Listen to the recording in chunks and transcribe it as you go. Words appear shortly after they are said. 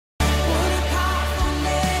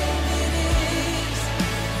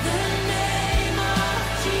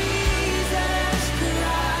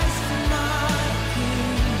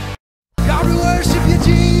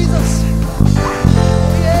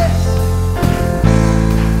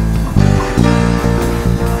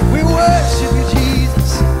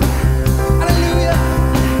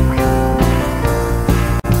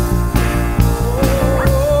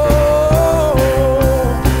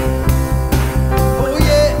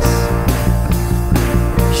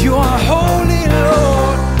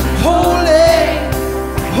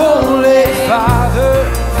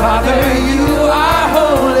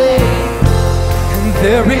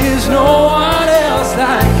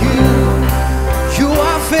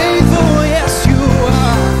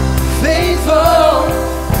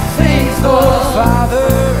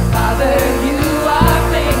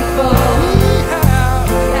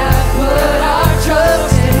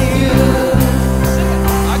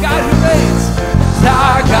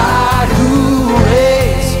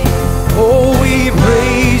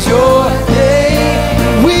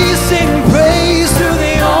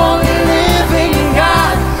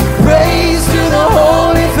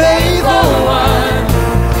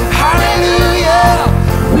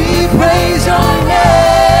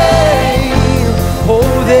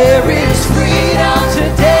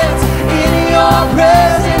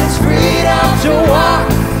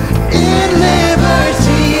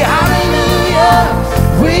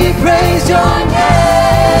praise your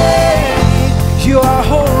name. You are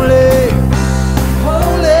holy,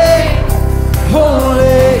 holy,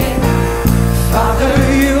 holy. Father,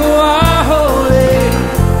 you are holy.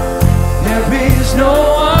 There is no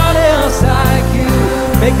one else like you.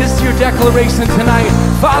 Make this your declaration tonight.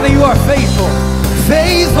 Father, you are faithful,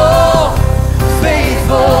 faithful,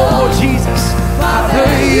 faithful. Oh, Jesus. Father,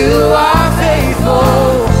 you are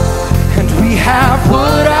faithful. And we have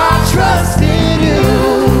put our trust in you.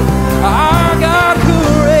 Our God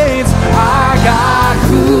who reigns, our God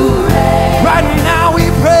who reigns. Right now we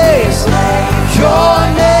praise your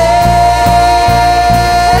name.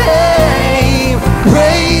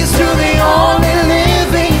 Praise to the only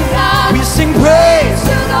living God. We sing praise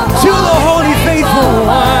to the holy faithful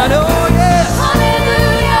one. Oh yes.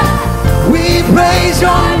 Hallelujah. We praise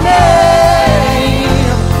your name.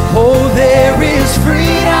 Oh, there is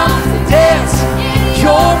freedom to dance.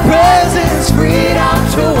 Your presence, freedom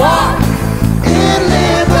to walk in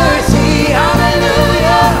liberty.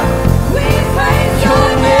 Hallelujah. We praise your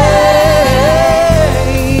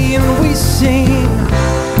name. We sing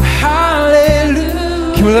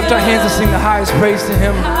hallelujah. Can we lift our hands and sing the highest praise to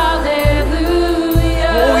him? Hallelujah.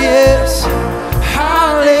 Oh yes.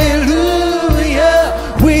 Hallelujah.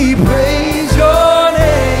 We praise your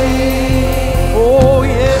name. Oh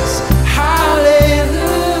yes. Hallelujah.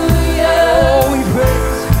 Oh, we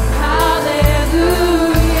praise.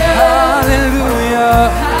 Hallelujah. Hallelujah.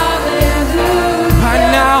 Hallelujah. Right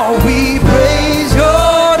now we praise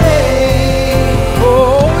your name.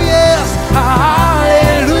 Oh yes.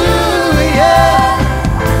 Hallelujah.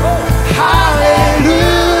 Oh,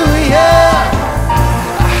 hallelujah.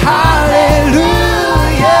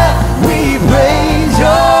 Hallelujah. We praise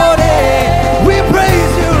your name. We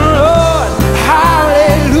praise you, Lord.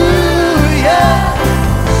 Hallelujah.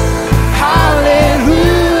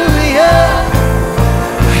 Hallelujah.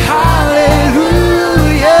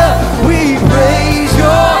 Hallelujah. We praise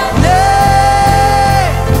your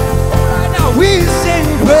name. Right now we sing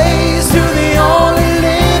praise to the only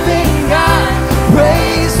living God.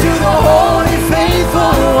 Praise to the holy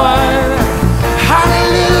faithful one.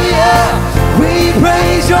 Hallelujah. We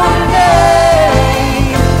praise your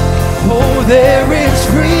name. Oh, there is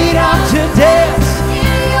freedom to dance.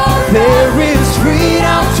 There is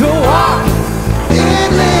freedom to walk in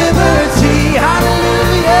liberty.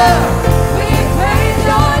 Hallelujah. We praise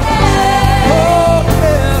your name. Oh,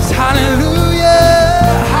 yes. Hallelujah.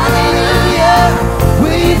 Hallelujah.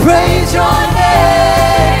 We praise your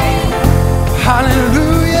name.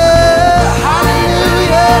 Hallelujah.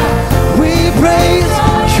 Hallelujah. We praise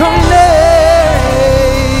your name.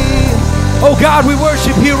 Oh God, we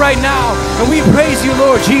worship you right now and we praise you,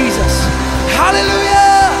 Lord Jesus.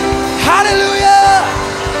 Hallelujah. Hallelujah.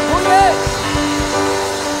 Oh yes.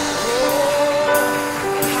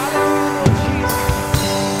 Hallelujah, Lord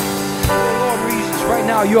Jesus. Right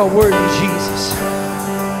now you are worthy, Jesus.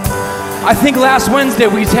 I think last Wednesday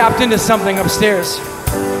we tapped into something upstairs.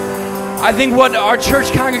 I think what our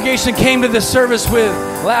church congregation came to this service with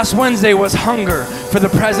last Wednesday was hunger for the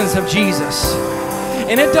presence of Jesus.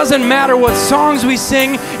 And it doesn't matter what songs we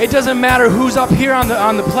sing. It doesn't matter who's up here on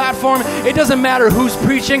the platform. It doesn't matter who's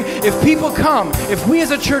preaching. If people come, if we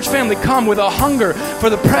as a church family come with a hunger for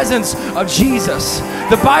the presence of Jesus,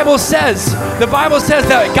 the Bible says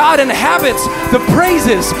that God inhabits the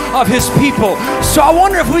praises of his people. So I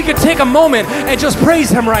wonder if we could take a moment and just praise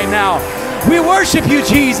him right now. We worship you,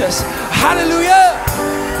 Jesus. Hallelujah.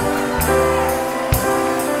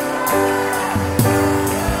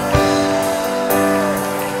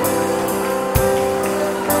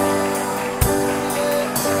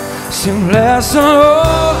 Sing, bless the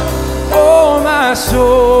Lord, oh my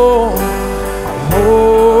soul,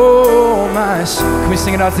 oh my soul. Can we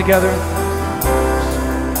sing it out together?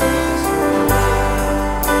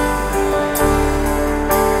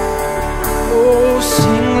 Oh,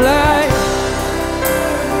 sing like,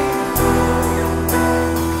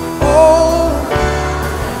 oh,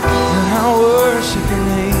 and I worship your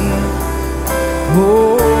name,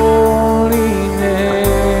 holy name.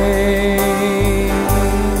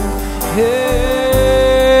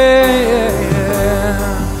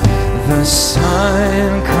 The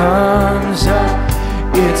sun comes up,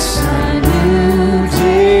 it's a new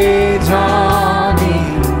day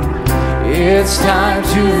dawning. It's time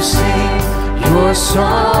to sing your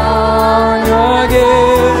song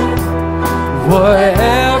again.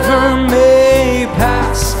 Whatever may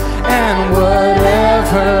pass and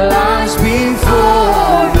whatever lies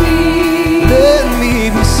before me, let me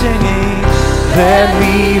be singing, let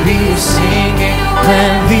me be singing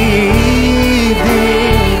when the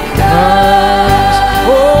evening comes.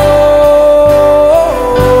 Oh,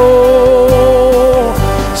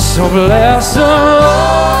 bless the Lord,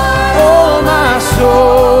 oh my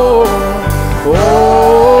soul,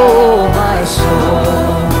 oh my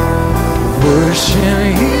soul.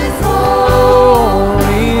 Worship His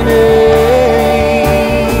holy name,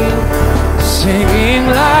 singing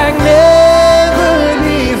like never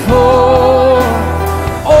before.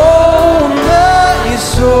 Oh my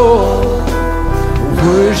soul,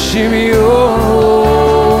 worship Your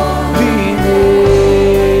holy name.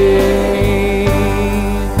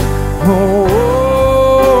 Oh,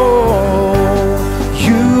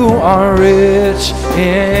 You are rich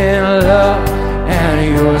in love, and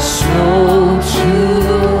You're slow to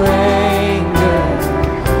anger.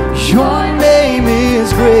 Your name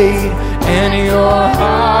is great, and Your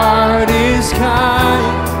heart is kind.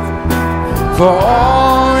 For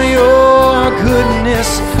all Your goodness,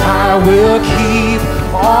 I will keep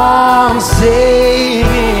on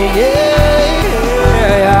singing. Yeah.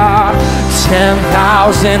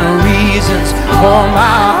 10,000 reasons for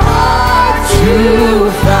my heart to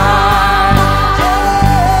find.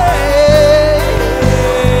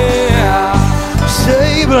 Yeah.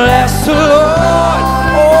 Say, bless the Lord,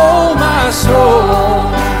 oh my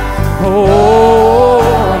soul, oh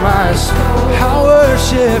my soul. I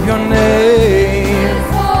worship Your name,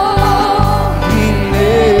 Your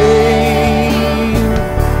name.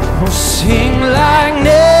 Oh, sing like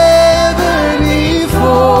never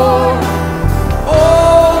before.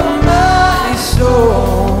 Oh my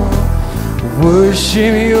soul,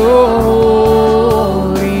 worship Your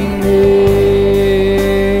holy name.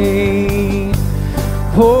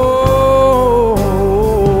 Oh,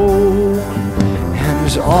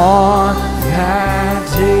 and on that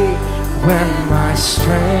day when my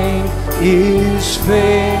strength is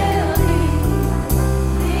failing,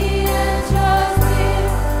 the end draws near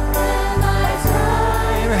and my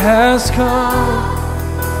time has come.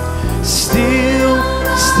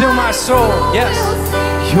 Still my soul, yes,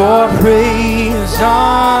 Your praise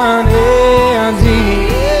unending.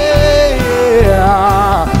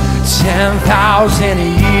 Yeah. 10,000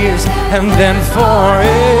 years and then forevermore.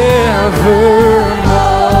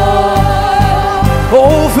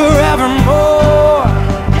 Oh, forevermore.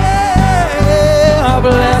 Yeah.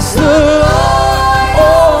 Bless the Lord,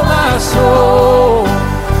 oh my soul,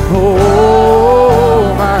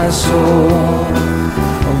 oh my soul.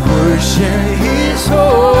 Worship His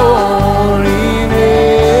holy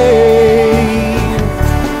name,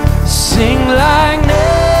 sing like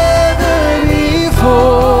never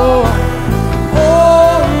before.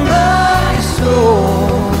 Oh my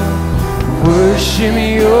soul, worship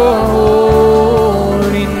Your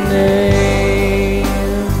holy name.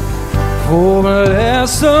 Oh,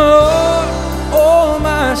 bless the Lord, oh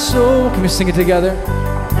my soul. Can we sing it together?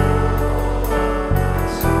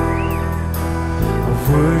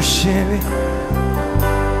 Worship it.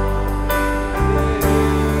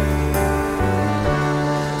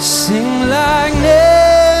 Sing like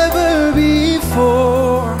never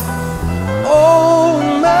before. Oh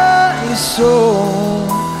my soul,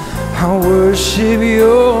 I worship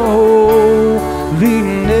Your holy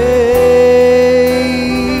name.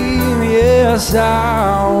 Yes,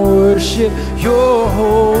 I worship Your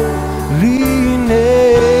holy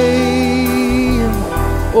name.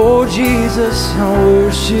 Oh Jesus, I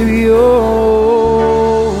worship Your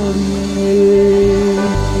holy name.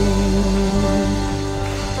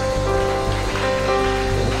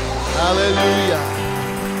 Hallelujah.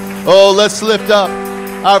 Oh, let's lift up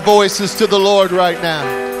our voices to the Lord right now.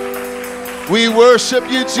 We worship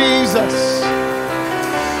You, Jesus.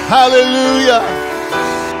 Hallelujah.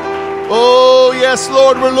 Oh, yes,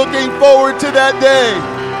 Lord, we're looking forward to that day.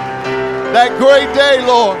 That great day,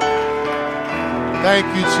 Lord. Thank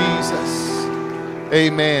You, Jesus.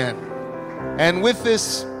 Amen. And with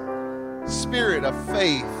this spirit of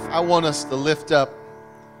faith, I want us to lift up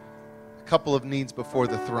a couple of needs before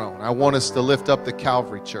the throne. I want us to lift up the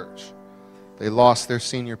Calvary Church. They lost their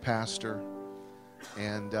senior pastor,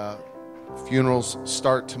 and funerals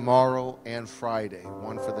start tomorrow and Friday.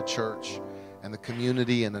 One for the church and the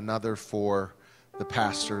community, and another for the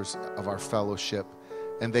pastors of our fellowship,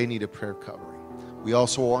 and they need a prayer covering. We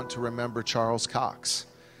also want to remember Charles Cox.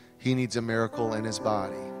 He needs a miracle in his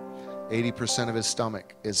body. 80% of his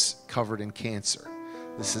stomach is covered in cancer.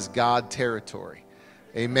 This is God territory.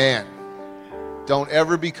 Amen. Don't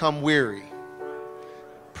ever become weary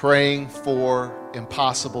praying for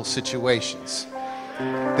impossible situations.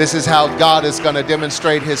 This is how God is going to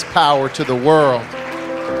demonstrate His power to the world.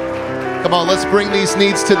 Come on, let's bring these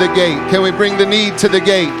needs to the gate. Can we bring the need to the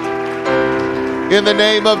gate? In the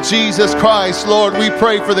name of Jesus Christ, Lord, we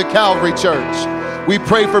pray for the Calvary Church. We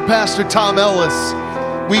pray for Pastor Tom Ellis.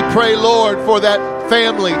 We pray, Lord, for that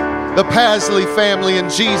family the Pasley family in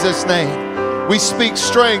Jesus' name. We speak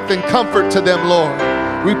strength and comfort to them, Lord.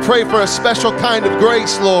 We pray for a special kind of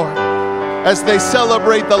grace, Lord, as they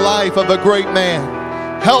celebrate the life of a great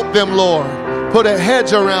man. Help them, Lord. Put a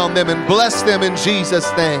hedge around them and bless them in Jesus'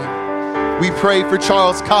 name. We pray for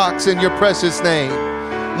Charles Cox in your precious name.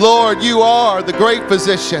 Lord, you are the great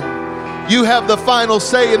physician. You have the final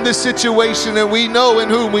say in this situation, and we know in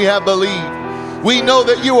whom we have believed. We know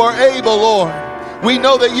that you are able, Lord. We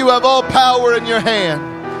know that you have all power in your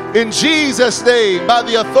hand. In Jesus' name, by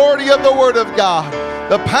the authority of the Word of God,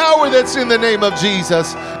 the power that's in the name of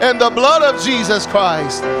Jesus and the blood of Jesus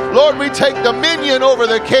Christ, Lord, we take dominion over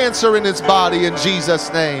the cancer in his body in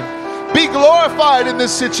Jesus' name. Be glorified in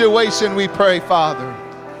this situation, we pray, Father.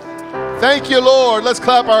 Thank you, Lord. Let's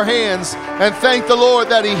clap our hands and thank the Lord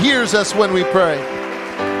that he hears us when we pray.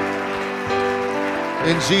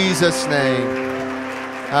 In Jesus' name,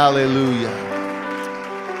 hallelujah.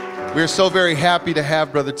 We're so very happy to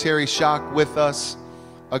have Brother Terry Schock with us.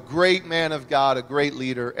 A great man of God, a great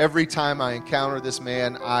leader. Every time I encounter this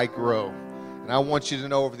man, I grow. And I want you to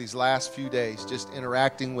know over these last few days, just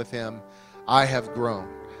interacting with him, I have grown.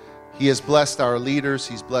 He has blessed our leaders.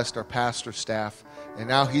 He's blessed our pastor staff. And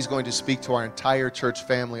now he's going to speak to our entire church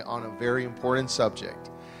family on a very important subject.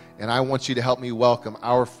 And I want you to help me welcome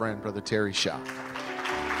our friend, Brother Terry Schock.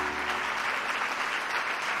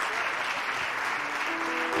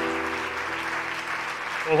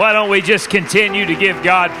 Well, why don't we just continue to give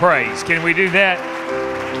God praise? Can we do that?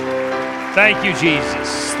 Thank you,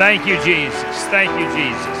 Jesus. Thank you, Jesus. Thank you,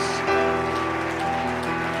 Jesus.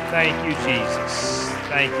 Thank you, Jesus.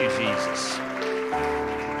 Thank you, Jesus.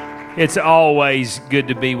 It's always good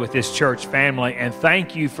to be with this church family, and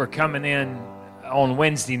thank you for coming in on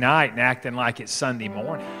Wednesday night and acting like it's Sunday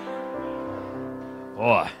morning.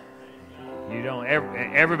 Boy, you don't.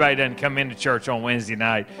 Everybody doesn't come into church on Wednesday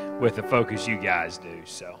night with the focus you guys do.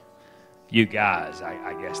 So, you guys,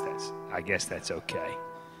 I guess that's okay.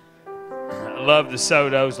 I love the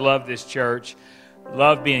Sotos. Love this church.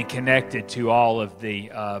 Love being connected to all of the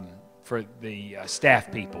staff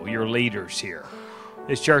people, your leaders here.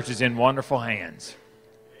 This church is in wonderful hands.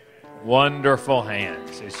 Wonderful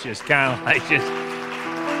hands. It's just kind of like it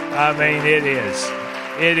is.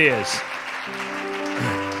 It is.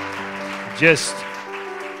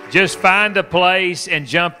 Just find a place and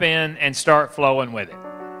jump in and start flowing with it.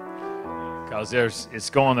 Because it's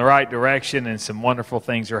going the right direction and some wonderful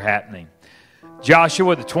things are happening.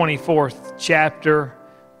 Joshua, the 24th chapter,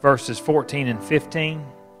 verses 14 and 15.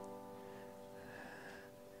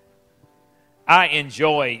 I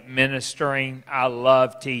enjoy ministering. I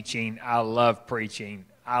love teaching. I love preaching.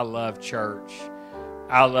 I love church.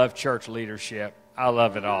 I love church leadership. I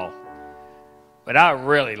love it all. But I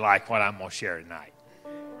really like what I'm going to share tonight.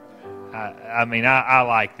 I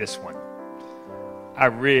like this one. I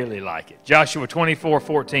really like it. Joshua 24,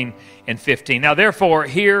 14, and 15. Now, therefore,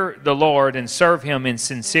 hear the Lord and serve him in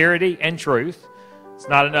sincerity and truth. It's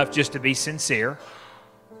not enough just to be sincere.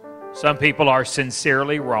 Some people are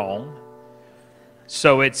sincerely wrong.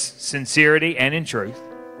 So it's sincerity and in truth.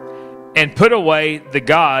 And put away the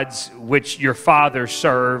gods which your fathers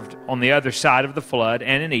served on the other side of the flood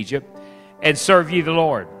and in Egypt, and serve ye the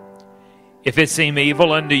Lord. If it seem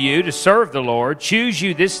evil unto you to serve the Lord, choose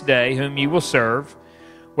you this day whom ye will serve,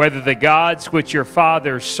 whether the gods which your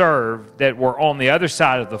fathers served that were on the other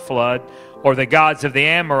side of the flood, or the gods of the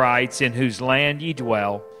Amorites in whose land ye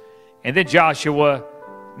dwell. And then Joshua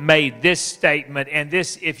made this statement, and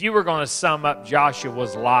this, if you were going to sum up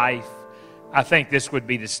Joshua's life, I think this would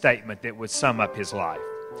be the statement that would sum up his life.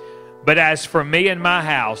 But as for me and my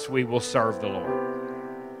house, we will serve the Lord.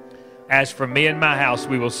 As for me and my house,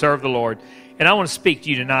 we will serve the Lord. And I want to speak to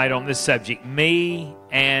you tonight on this subject, me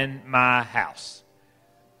and my house.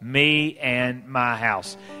 Me and my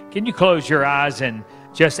house. Can you close your eyes and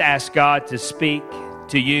just ask God to speak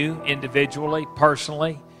to you individually,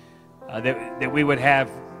 personally, that we would have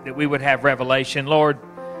revelation. Lord,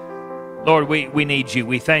 we need you.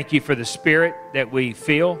 We thank you for the Spirit that we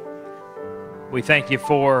feel. We thank you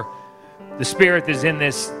for the Spirit that's in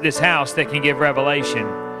this house that can give revelation.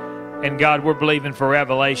 And God, we're believing for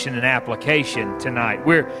revelation and application tonight.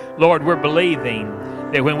 We're believing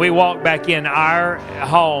that when we walk back in our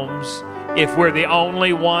homes, if we're the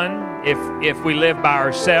only one, if we live by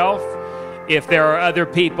ourselves, if there are other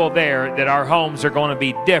people there, that our homes are going to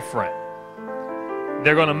be different.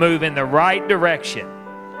 They're going to move in the right direction.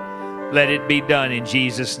 Let it be done in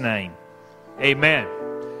Jesus' name. Amen.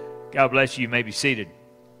 God bless you. You may be seated.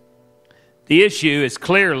 The issue is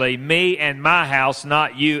clearly me and my house,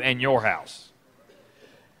 not you and your house.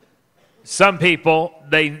 Some people,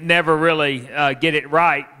 they never really get it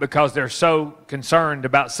right because they're so concerned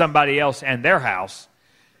about somebody else and their house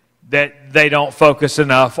that they don't focus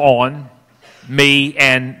enough on me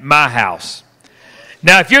and my house.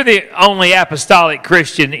 Now, if you're the only apostolic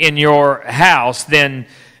Christian in your house, then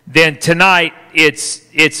tonight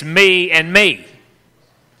it's me and me.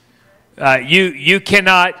 You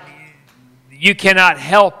cannot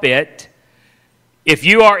help it if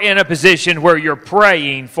you are in a position where you're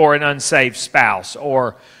praying for an unsaved spouse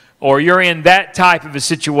or you're in that type of a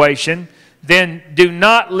situation. Then do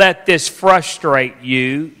not let this frustrate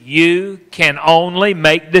you. You can only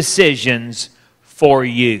make decisions for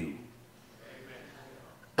you.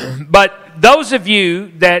 But those of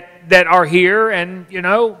you that are here, and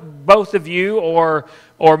both of you, or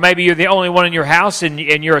maybe you're the only one in your house and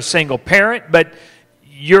you're a single parent, but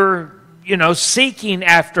you're seeking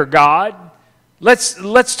after God.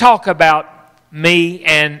 Let's talk about me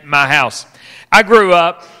and my house. I grew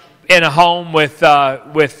up in a home with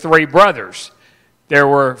 3 brothers. There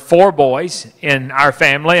were 4 boys in our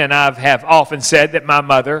family, and I have often said that my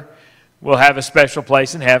mother will have a special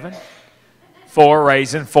place in heaven for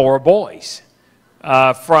raising 4 boys.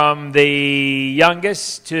 From the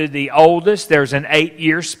youngest to the oldest, there's an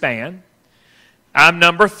 8-year span. I'm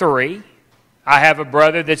number 3. I have a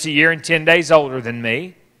brother that's a year and 10 days older than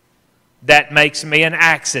me. That makes me an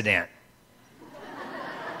accident.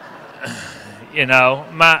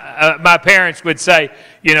 My parents would say,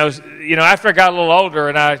 after I got a little older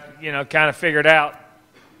and I, kind of figured out,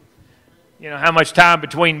 how much time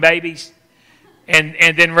between babies,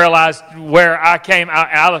 and then realized where I came.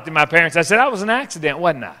 I looked at my parents. I said, I was an accident,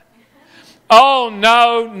 wasn't I? Oh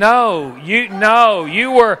no,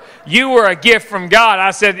 you were a gift from God.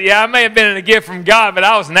 I said, yeah, I may have been a gift from God, but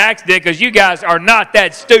I was an accident because you guys are not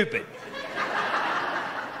that stupid.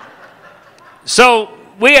 So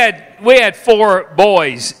we had 4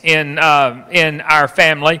 boys in our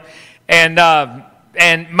family, and my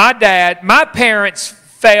parents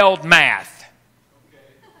failed math.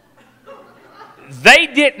 They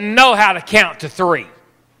didn't know how to count to 3.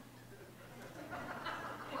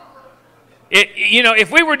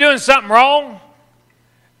 If we were doing something wrong,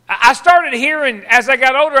 I started hearing, as I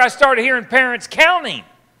got older, I started hearing parents counting.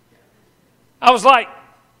 I was like,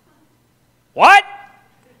 what?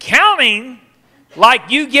 Counting?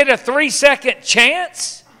 Like you get a 3-second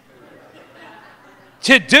chance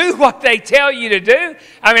to do what they tell you to do?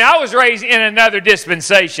 I mean, I was raised in another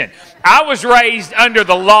dispensation. I was raised under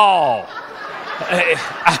the law.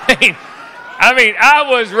 I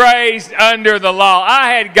was raised under the law.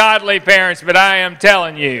 I had godly parents, but I am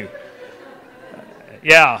telling you.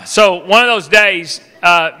 Yeah, so one of those days,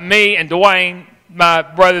 me and Dwayne, my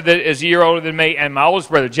brother that is a year older than me, and my oldest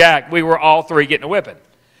brother, Jack, we were all 3 getting a whipping.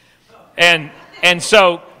 And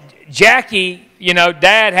so Jackie,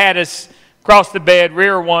 Dad had us cross the bed,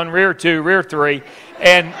 rear 1, rear 2, rear 3,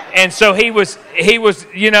 and so he was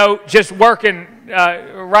just working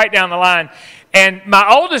right down the line. And my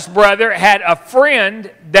oldest brother had a friend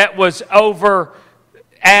that was over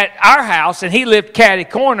at our house, and he lived catty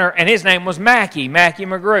corner, and his name was Mackie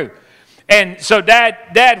McGrew. And so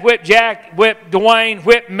Dad whipped Jack, whipped Dwayne,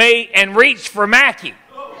 whipped me, and reached for Mackie.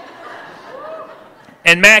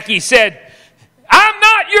 And Mackie said, I'm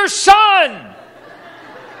not your son.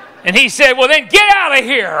 And he said, well, then get out of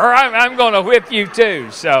here, or I'm going to whip you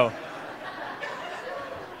too. So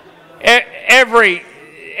every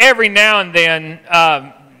now and then,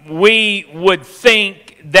 we would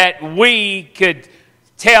think that we could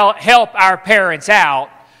help our parents out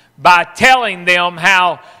by telling them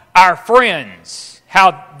how our friends,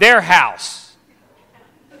 how their house,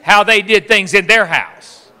 how they did things in their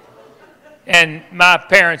house. And my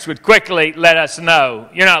parents would quickly let us know,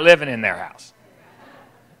 you're not living in their house.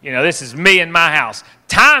 This is me and my house.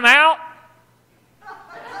 Time out.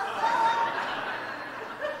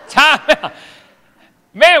 Time out.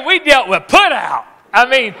 Man, we dealt with put out. I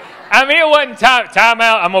mean, it wasn't time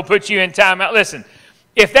out. I'm going to put you in time out. Listen,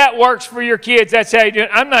 if that works for your kids, that's how you do it.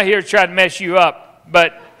 I'm not here to try to mess you up,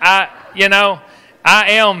 but I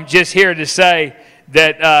am just here to say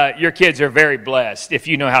that your kids are very blessed if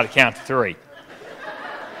you know how to count to 3.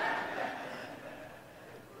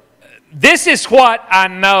 This is what I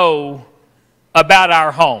know about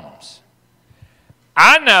our homes.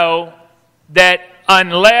 I know that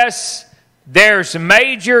unless there's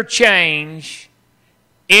major change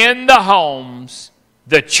in the homes,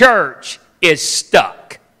 the church is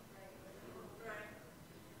stuck.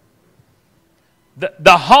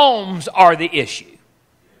 The homes are the issue.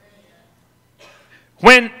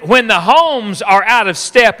 When the homes are out of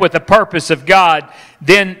step with the purpose of God,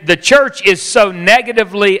 then the church is so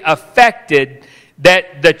negatively affected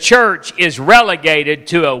that the church is relegated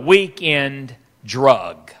to a weekend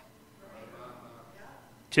drug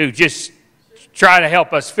to just try to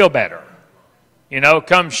help us feel better. You know,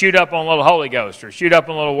 come shoot up on a little Holy Ghost or shoot up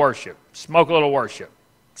on a little worship, smoke a little worship,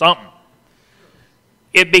 something.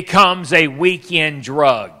 It becomes a weekend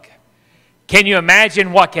drug. Can you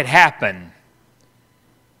imagine what could happen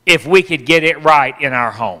if we could get it right in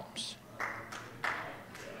our homes?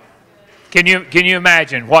 Can you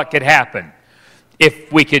imagine what could happen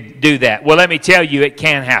if we could do that? Well, let me tell you, it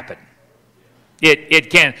can happen. It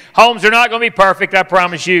can. Homes are not going to be perfect, I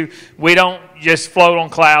promise you. We don't just float on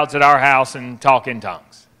clouds at our house and talk in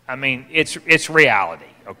tongues. I mean, it's reality,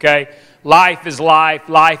 okay? Life is life.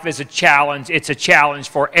 Life is a challenge. It's a challenge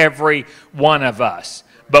for every one of us.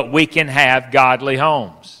 But we can have godly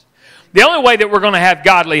homes. The only way that we're going to have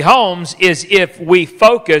godly homes is if we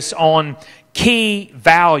focus on key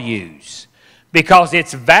values, because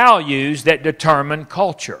it's values that determine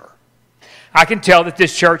culture. I can tell that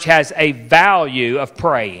this church has a value of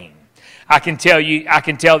praying. I can tell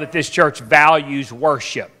that this church values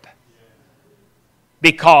worship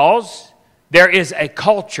because there is a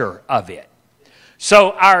culture of it.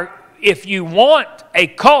 So if you want a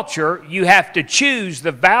culture, you have to choose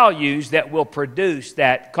the values that will produce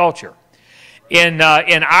that culture. In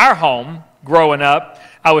our home, growing up,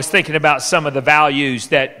 I was thinking about some of the values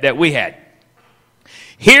that we had.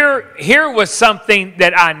 Here was something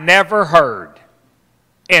that I never heard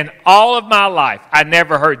in all of my life. I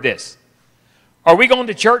never heard this. Are we going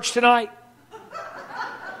to church tonight?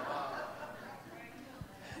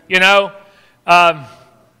 You know, my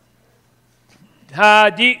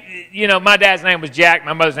dad's name was Jack.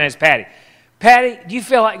 My mother's name is Patty. Patty, do you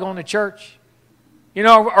feel like going to church? You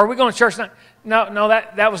know, are we going to church tonight? No,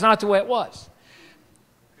 that was not the way it was.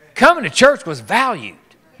 Coming to church was valued.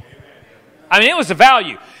 I mean, it was a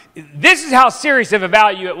value. This is how serious of a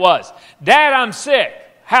value it was. Dad, I'm sick.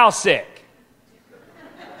 How sick?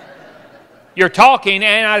 You're talking,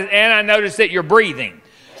 and I notice that you're breathing.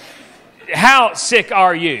 How sick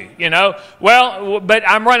are you? You know, well, but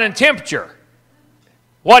I'm running temperature.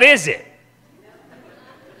 What is it?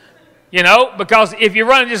 You know, because if you're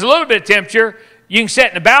running just a little bit of temperature, you can sit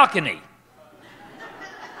in the balcony.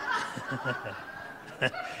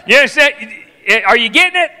 You understand? Are you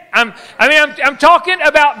getting it? I'm talking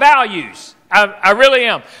about values. I really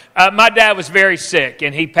am. My dad was very sick,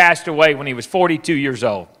 and he passed away when he was 42 years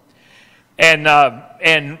old.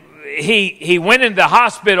 And he went into the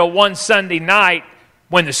hospital one Sunday night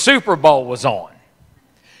when the Super Bowl was on.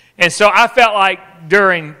 And so I felt like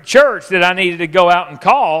during church that I needed to go out and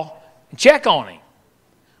call and check on him.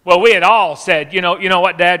 Well, we had all said, you know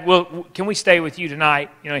what, Dad? Can we stay with you tonight?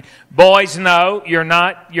 You know, boys, no, you're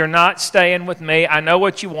not staying with me. I know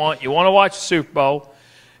what you want. You want to watch the Super Bowl,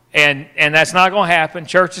 and that's not going to happen.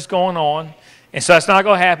 Church is going on, and so that's not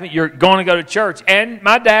going to happen. You're going to go to church. And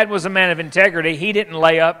my dad was a man of integrity. He didn't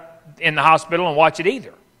lay up in the hospital and watch it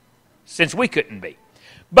either, since we couldn't be.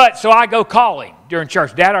 But so I go call him during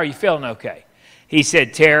church. Dad, are you feeling okay? He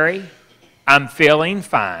said, Terry, I'm feeling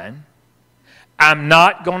fine. I'm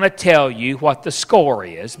not going to tell you what the score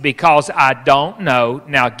is because I don't know.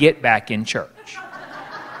 Now get back in church.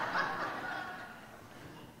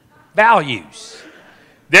 Values.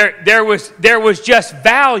 There was just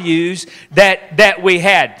values that we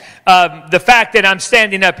had. The fact that I'm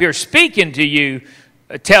standing up here speaking to you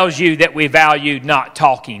tells you that we valued not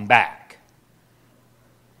talking back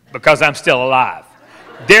because I'm still alive.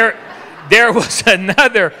 There was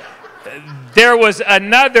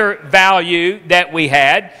another value that we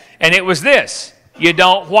had, and it was this: you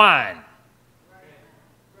don't whine.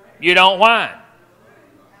 You don't whine.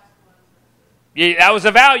 That was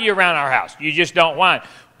a value around our house. You just don't whine.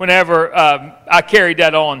 Whenever I carried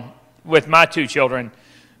that on with my two children,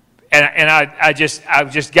 and I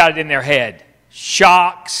just got it in their head.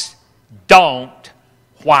 Shocks don't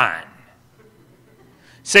whine.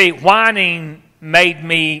 See, whining made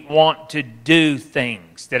me want to do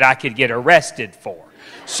things that I could get arrested for.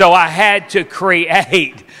 So I had to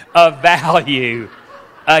create a value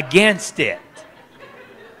against it.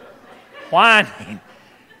 Whining.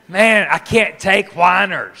 Man, I can't take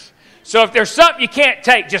whiners. So if there's something you can't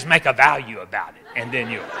take, just make a value about it, and then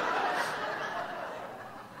you'll.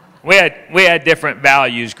 We had different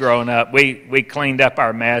values growing up. We cleaned up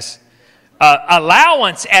our mess.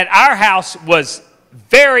 Allowance at our house was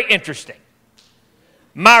very interesting.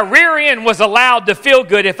 My rear end was allowed to feel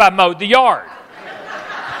good if I mowed the yard.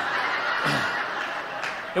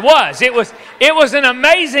 It was an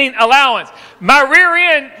amazing allowance. My rear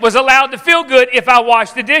end was allowed to feel good if I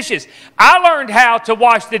washed the dishes. I learned how to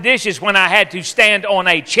wash the dishes when I had to stand on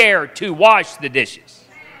a chair to wash the dishes.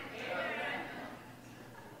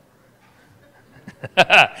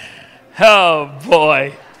 Oh,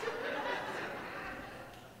 boy.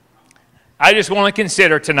 I just want to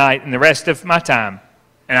consider tonight and the rest of my time,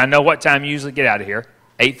 and I know what time you usually get out of here,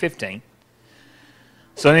 8:15.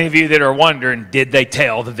 So any of you that are wondering, did they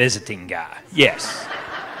tell the visiting guy? Yes.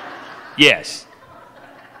 Yes.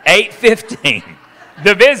 8:15.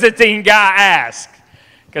 The visiting guy asked.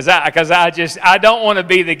 Because I don't want to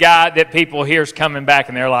be the guy that people hear's coming back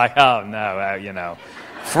and they're like, oh, no,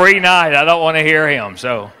 free night. I don't want to hear him.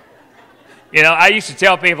 So, I used to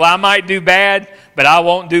tell people I might do bad, but I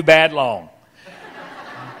won't do bad long.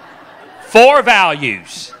 4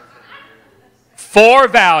 values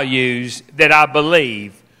that I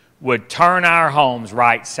believe would turn our homes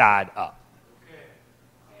right side up.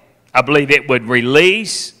 I believe it would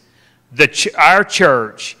release our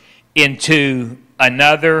church into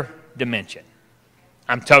another dimension.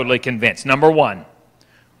 I'm totally convinced. Number 1,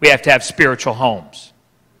 we have to have spiritual homes.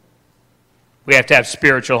 We have to have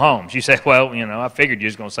spiritual homes. You say, well, I figured you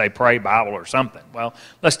was going to say pray, Bible, or something. Well,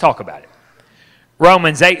 let's talk about it.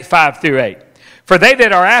 Romans 8:5-8. For they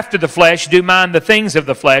that are after the flesh do mind the things of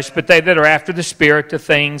the flesh, but they that are after the Spirit, the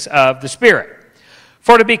things of the Spirit.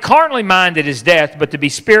 For to be carnally minded is death, but to be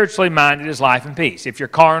spiritually minded is life and peace. If you're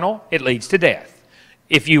carnal, it leads to death.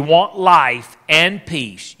 If you want life and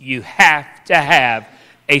peace, you have to have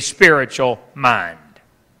a spiritual mind.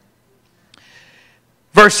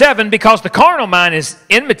 Verse 7, because the carnal mind is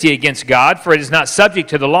enmity against God, for it is not subject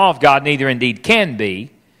to the law of God, neither indeed can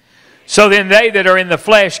be. So then they that are in the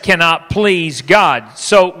flesh cannot please God.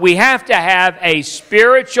 So we have to have a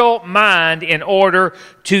spiritual mind in order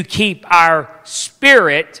to keep our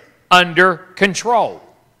spirit under control.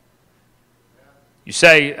 You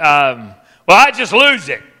say, well, I just lose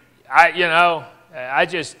it. I've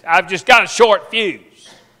just got a short fuse.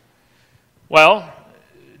 Well,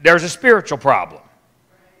 there's a spiritual problem.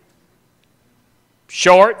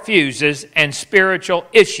 Short fuses and spiritual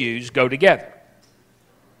issues go together.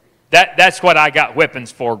 That's what I got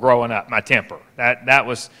whippings for growing up, my temper. That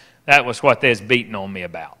was what they was beating on me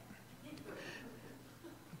about.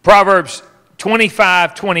 Proverbs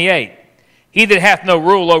 25:28. He that hath no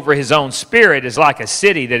rule over his own spirit is like a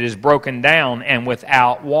city that is broken down and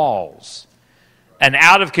without walls. An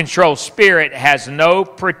out-of-control spirit has no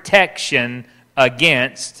protection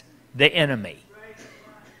against the enemy.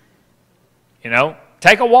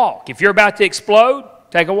 Take a walk. If you're about to explode,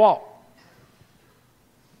 take a walk.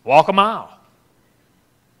 Walk a mile.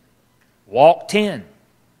 Walk 10.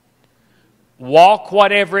 Walk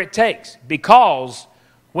whatever it takes. Because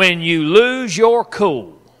when you lose your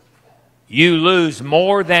cool, you lose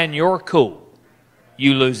more than your cool.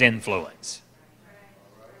 You lose influence.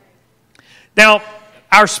 Now,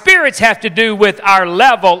 our spirits have to do with our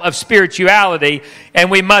level of spirituality, and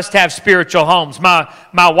we must have spiritual homes. My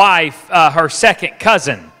wife, her second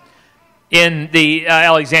cousin in the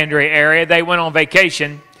Alexandria area, they went on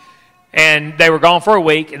vacation. And they were gone for a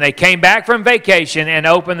week, and they came back from vacation and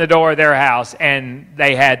opened the door of their house, and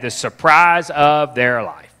they had the surprise of their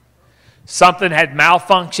life. Something had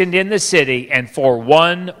malfunctioned in the city, and for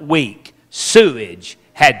 1 week, sewage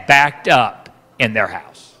had backed up in their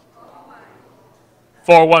house.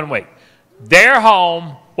 For 1 week. Their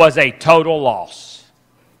home was a total loss.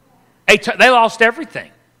 They lost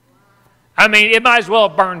everything. I mean, it might as well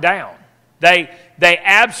have burned down. They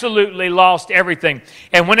absolutely lost everything.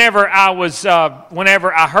 And whenever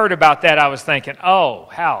I heard about that, I was thinking, oh,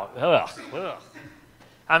 how,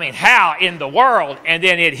 I mean, how in the world? And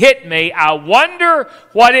then it hit me. I wonder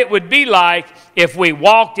what it would be like if we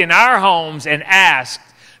walked in our homes and asked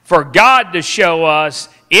for God to show us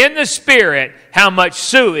in the Spirit how much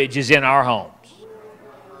sewage is in our homes.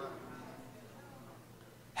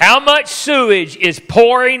 How much sewage is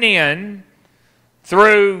pouring in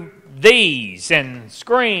through these and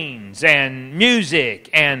screens and music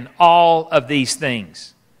and all of these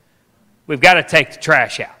things. We've got to take the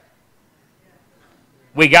trash out.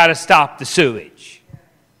 We got to stop the sewage.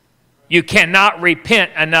 You cannot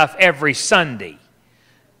repent enough every Sunday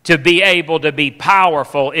to be able to be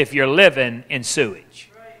powerful if you're living in sewage.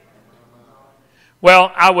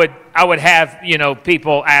 Well, I would have,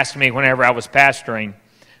 people ask me whenever I was pastoring,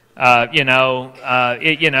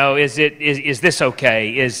 is this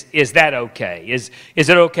okay? Is that okay? Is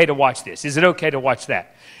it okay to watch this? Is it okay to watch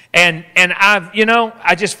that? And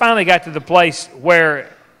I just finally got to the place where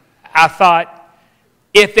I thought,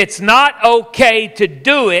 if it's not okay to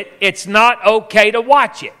do it, it's not okay to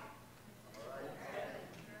watch it.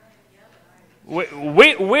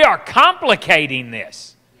 We are complicating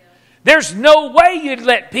this. There's no way you'd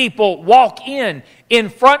let people walk in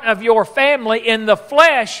front of your family in the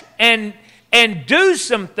flesh and do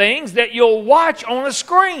some things that you'll watch on a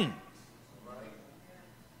screen.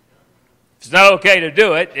 It's not okay to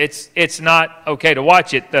do it. It's not okay to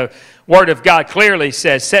watch it. The Word of God clearly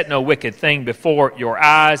says, set no wicked thing before your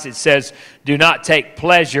eyes. It says, do not take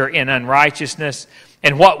pleasure in unrighteousness.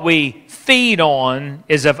 And what we feed on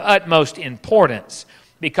is of utmost importance,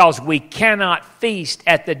 because we cannot feast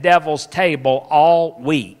at the devil's table all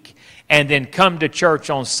week and then come to church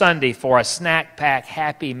on Sunday for a snack pack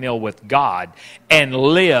happy meal with God and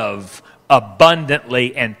live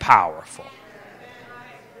abundantly and powerful.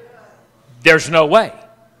 There's no way.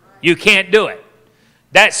 You can't do it.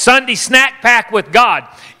 That Sunday snack pack with God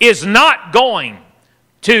is not going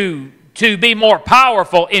to be more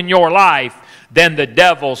powerful in your life than the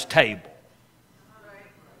devil's table,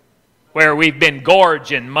 where we've been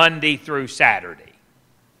gorging Monday through Saturday.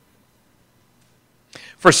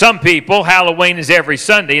 For some people, Halloween is every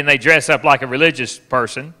Sunday, and they dress up like a religious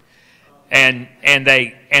person, and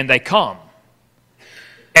they come.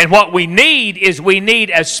 And what we need is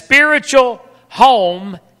a spiritual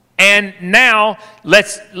home. And now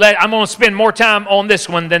I'm going to spend more time on this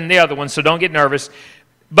one than the other one, so don't get nervous.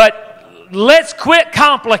 But let's quit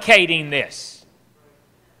complicating this.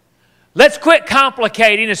 Let's quit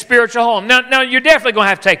complicating a spiritual home. Now you're definitely going to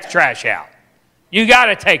have to take the trash out. You got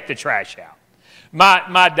to take the trash out.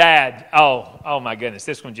 My dad, oh my goodness,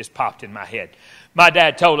 this one just popped in my head. My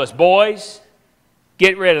dad told us, boys,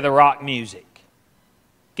 get rid of the rock music.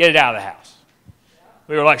 Get it out of the house.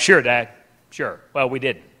 We were like, sure, Dad, sure. Well, we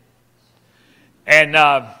didn't.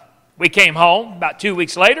 And we came home about 2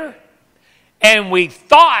 weeks later, and we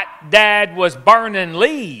thought Dad was burning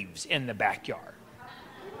leaves in the backyard.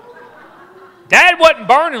 Dad wasn't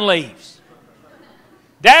burning leaves.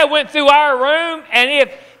 Dad went through our room, and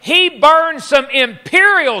if he burned some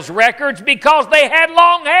Imperials records because they had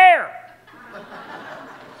long hair.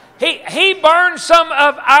 He burned some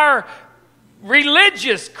of our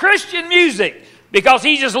religious Christian music because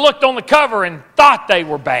he just looked on the cover and thought they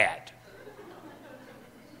were bad.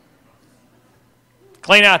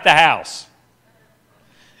 Clean out the house.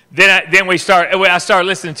 Then I started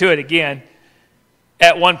listening to it again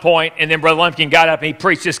at one point, and then Brother Lumpkin got up and he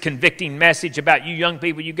preached this convicting message about you young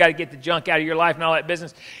people, you got to get the junk out of your life and all that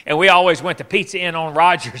business. And we always went to Pizza Inn on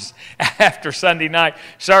Rogers after Sunday night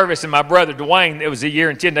service, and my brother Dwayne, that was a year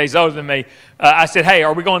and 10 days older than me, I said, hey,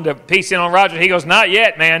 are we going to Pizza Inn on Rogers? He goes, not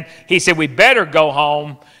yet, man. He said, we better go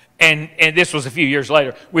home. And this was a few years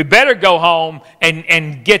later. We better go home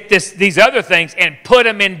and get these other things and put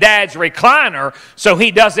them in Dad's recliner so he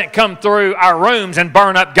doesn't come through our rooms and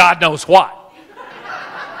burn up God knows what.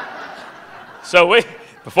 So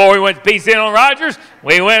before we went to Pizza Inn on Rogers,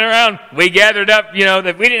 we went around, we gathered up,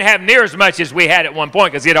 that we didn't have near as much as we had at one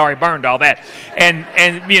point because he had already burned all that.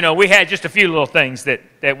 And we had just a few little things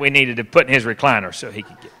that we needed to put in his recliner so he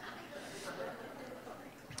could get.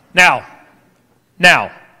 Now,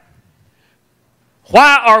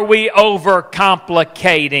 why are we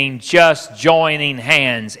overcomplicating just joining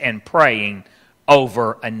hands and praying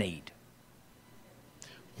over a need?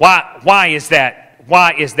 Why is that?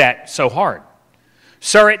 Why is that so hard?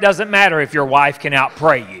 Sir, it doesn't matter if your wife can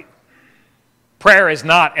outpray you. Prayer is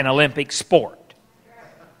not an Olympic sport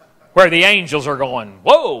where the angels are going,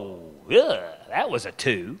 whoa, ugh, that was a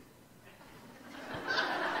 2.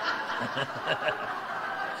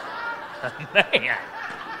 Man.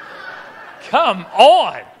 Come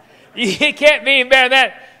on. You can't be any better than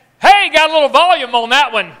that. Hey, got a little volume on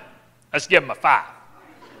that one. Let's give him a 5.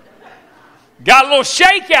 Got a little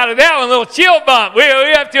shake out of that one, a little chill bump.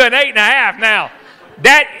 We're up to an 8.5 now.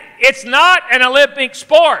 It's not an Olympic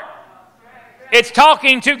sport. It's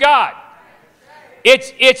talking to God.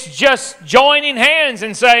 It's just joining hands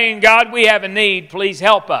and saying, God, we have a need. Please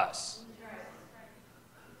help us.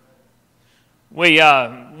 We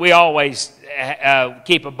always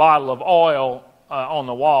keep a bottle of oil on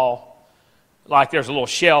the wall, like there's a little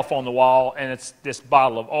shelf on the wall, and it's this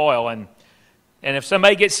bottle of oil. And if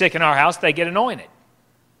somebody gets sick in our house, they get anointed.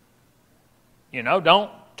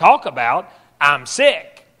 Don't talk about, I'm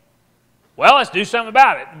sick. Well, let's do something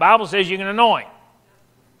about it. The Bible says you can anoint.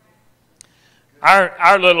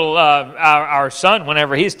 Our son,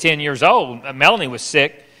 whenever he's 10 years old, Melanie was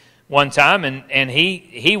sick one time, and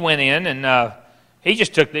he went in and he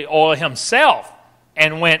just took the oil himself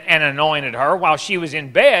and went and anointed her while she was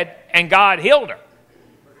in bed, and God healed her.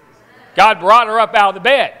 God brought her up out of the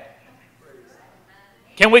bed.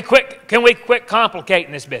 Can we quit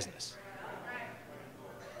complicating this business?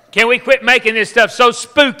 Can we quit making this stuff so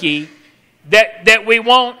spooky that we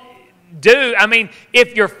won't do. I mean,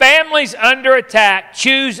 if your family's under attack,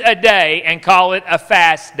 choose a day and call it a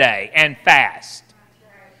fast day and fast.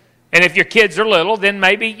 And if your kids are little, then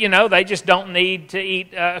maybe, they just don't need to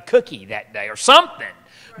eat a cookie that day or something.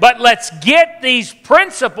 But let's get these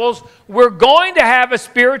principles. We're going to have a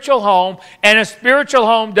spiritual home, and a spiritual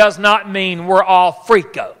home does not mean we're all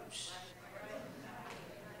freakos.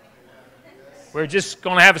 We're just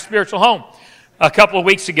going to have a spiritual home. A couple of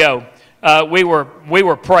weeks ago, we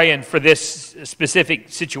were praying for this specific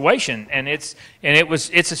situation, and it's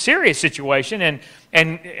a serious situation,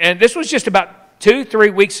 and this was just about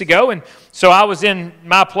 2-3 weeks ago, and so I was in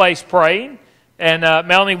my place praying. And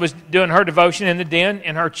Melanie was doing her devotion in the den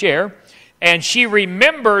in her chair. And she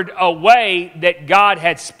remembered a way that God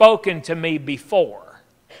had spoken to me before.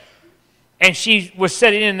 And she was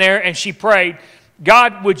sitting in there and she prayed,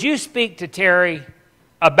 God, would you speak to Terry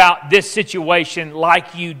about this situation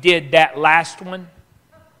like you did that last one?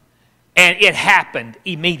 And it happened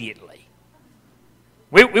immediately.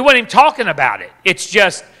 We weren't even talking about it. It's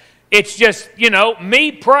just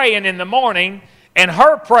me praying in the morning and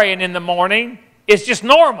her praying in the morning. It's just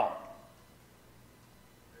normal.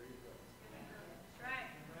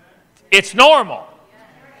 It's normal.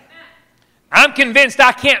 I'm convinced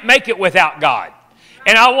I can't make it without God.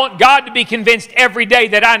 And I want God to be convinced every day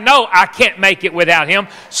that I know I can't make it without Him.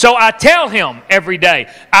 So I tell Him every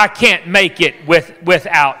day, I can't make it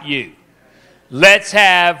without you. Let's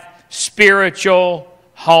have spiritual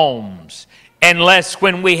homes. Unless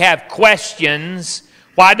when we have questions,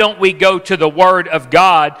 why don't we go to the Word of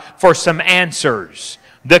God for some answers?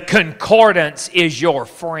 The concordance is your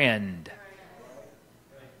friend.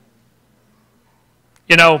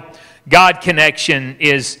 God connection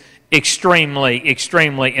is extremely,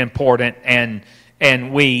 extremely important, and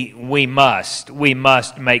we must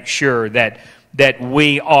make sure that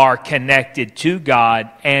we are connected to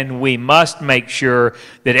God, and we must make sure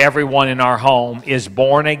that everyone in our home is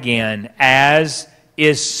born again as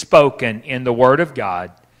is spoken in the Word of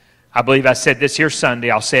God. I believe I said this here Sunday.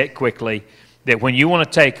 I'll say it quickly. That when you want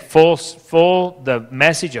to take the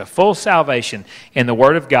message of full salvation in the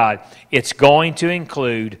Word of God, it's going to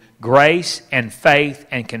include grace and faith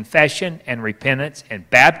and confession and repentance and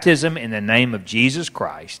baptism in the name of Jesus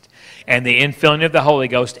Christ and the infilling of the Holy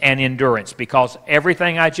Ghost and endurance, because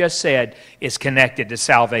everything I just said is connected to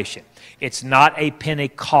salvation. It's not a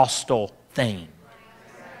Pentecostal thing.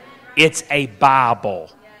 It's a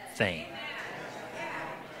Bible thing.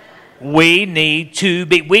 We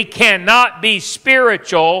cannot be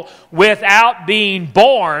spiritual without being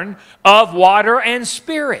born of water and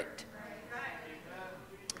spirit.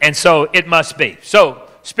 And so it must be. So,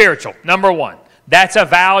 spiritual, number one. That's a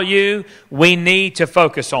value. We need to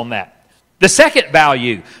focus on that. The second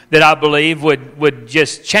value that I believe would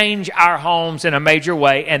just change our homes in a major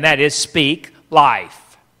way, and that is speak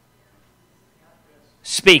life.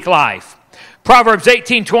 Speak life. Proverbs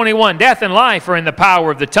 18:21, death and life are in the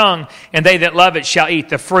power of the tongue, and they that love it shall eat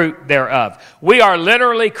the fruit thereof. We are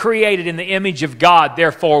literally created in the image of God,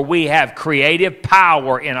 therefore we have creative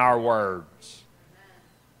power in our words.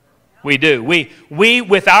 We do. We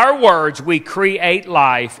with our words, we create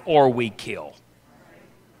life or we kill.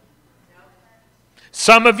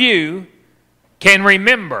 Some of you can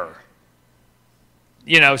remember,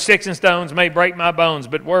 sticks and stones may break my bones,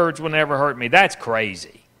 but words will never hurt me. That's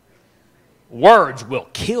crazy. Words will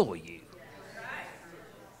kill you.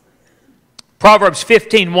 Proverbs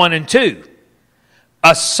 15:1 and 2.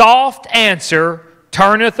 A soft answer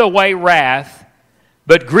turneth away wrath,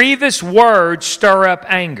 but grievous words stir up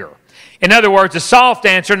anger. In other words, a soft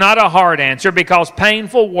answer, not a hard answer, because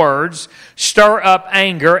painful words stir up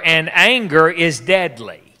anger, and anger is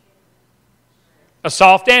deadly. A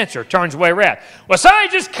soft answer turns away wrath. Well, somebody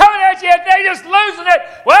just coming at you and they just losing it.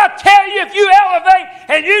 Well, I'll tell you, if you elevate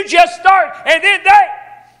and you just start, and then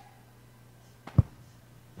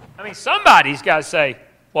somebody's got to say,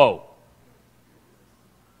 whoa.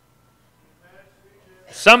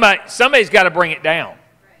 Somebody's got to bring it down.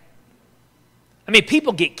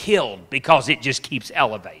 People get killed because it just keeps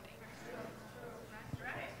elevating.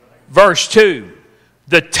 Verse 2,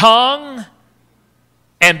 the tongue,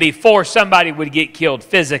 and before somebody would get killed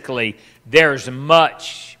physically, there's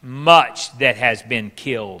much, much that has been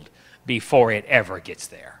killed before it ever gets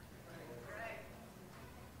there.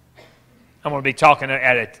 I'm going to be talking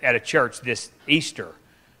at a church this Easter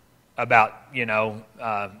about,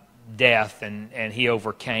 death, and he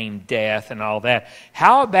overcame death and all that.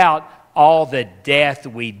 How about all the death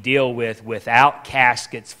we deal with without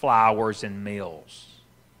caskets, flowers, and meals?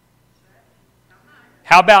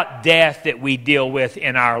 How about death that we deal with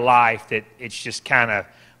in our life that it's just kind of,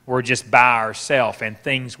 we're just by ourselves and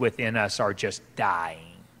things within us are just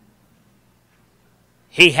dying.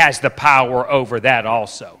 He has the power over that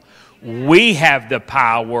also. We have the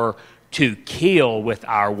power to kill with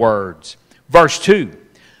our words. Verse 2,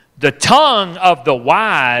 the tongue of the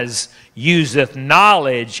wise useth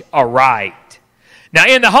knowledge aright. Now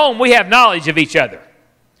in the home we have knowledge of each other.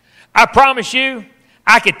 I promise you,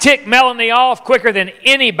 I could tick Melanie off quicker than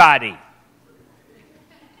anybody.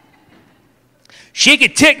 She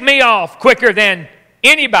could tick me off quicker than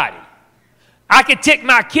anybody. I could tick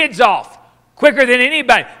my kids off quicker than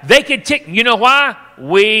anybody. They could tick. You know why?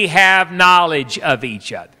 We have knowledge of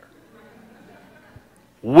each other.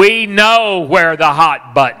 We know where the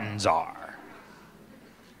hot buttons are.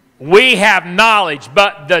 We have knowledge,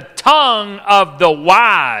 but the tongue of the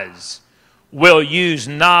wise will use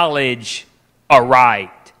knowledge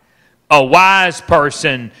aright. A wise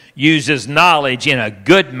person uses knowledge in a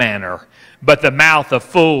good manner, but the mouth of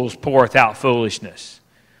fools poureth out foolishness.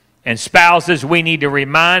 And spouses, we need to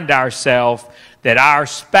remind ourselves that our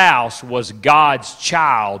spouse was God's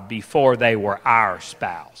child before they were our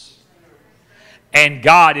spouse. And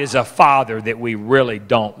God is a father that we really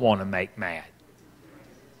don't want to make mad.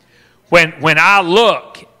 When I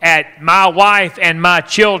look at my wife and my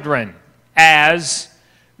children as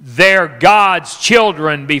they're God's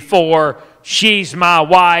children before she's my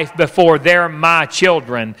wife, before they're my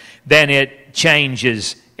children, then it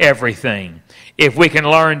changes everything. If we can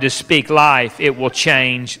learn to speak life, it will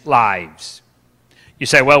change lives. You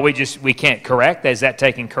say, well, we can't correct. Is that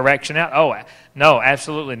taking correction out? Oh, no,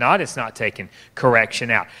 absolutely not. It's not taking correction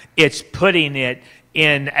out. It's putting it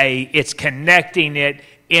it's connecting it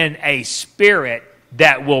in a spirit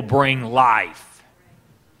that will bring life.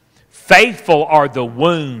 Faithful are the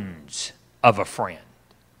wounds of a friend.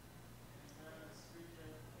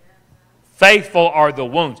 Faithful are the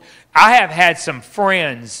wounds. I have had some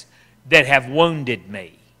friends that have wounded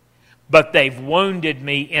me, but they've wounded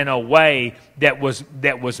me in a way that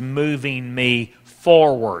was moving me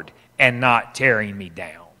forward and not tearing me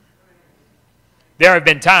down. There have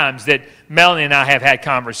been times that Melanie and I have had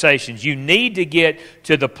conversations. You need to get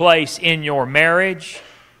to the place in your marriage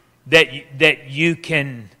that you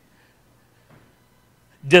can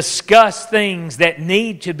discuss things that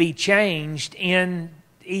need to be changed in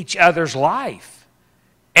each other's life,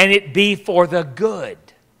 and it be for the good.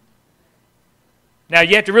 Now,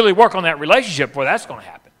 you have to really work on that relationship before that's going to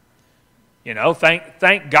happen. You know,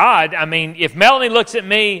 thank God. I mean, if Melanie looks at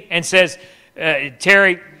me and says,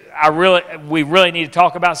 Terry, we really need to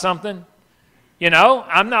talk about something, you know,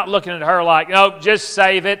 I'm not looking at her like, no, just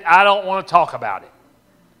save it. I don't want to talk about it.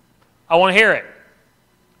 I want to hear it.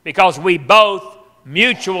 Because we both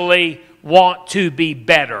mutually want to be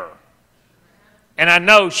better. And I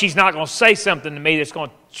know she's not going to say something to me that's going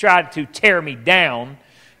to try to tear me down.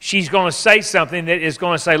 She's going to say something that is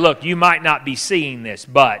going to say, look, you might not be seeing this,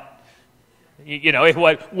 but, you know,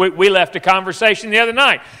 we left a conversation the other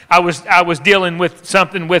night. I was dealing with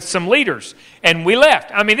something with some leaders, and we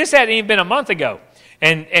left. I mean, this hadn't even been a month ago.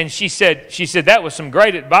 And she said, that was some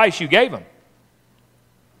great advice you gave them.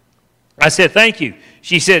 I said, thank you.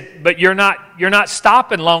 She said, but you're not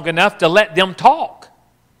stopping long enough to let them talk.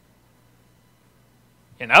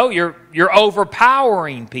 You know, you're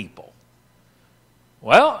overpowering people.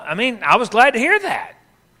 Well, I mean, I was glad to hear that.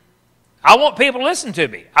 I want people to listen to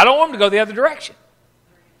me. I don't want them to go the other direction.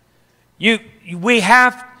 We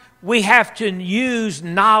have to use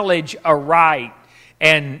knowledge aright,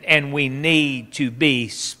 and we need to be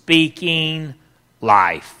speaking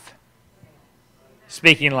life.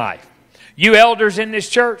 Speaking life. You elders in this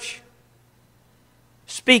church,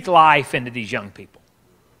 speak life into these young people.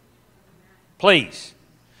 Please.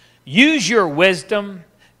 Use your wisdom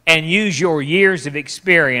and use your years of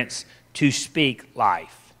experience to speak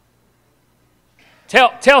life.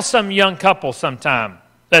 Tell some young couple sometime,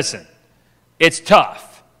 listen, it's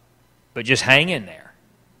tough, but just hang in there.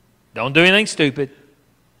 Don't do anything stupid.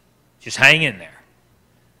 Just hang in there.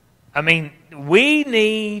 I mean, we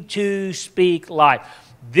need to speak life.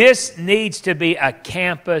 This needs to be a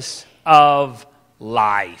campus of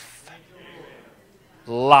life.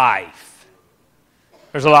 Life.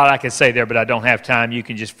 There's a lot I could say there, but I don't have time. You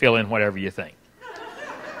can just fill in whatever you think.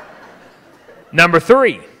 Number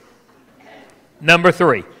three,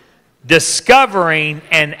 discovering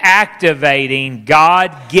and activating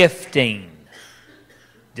God gifting.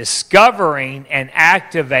 Discovering and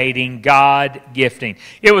activating God gifting.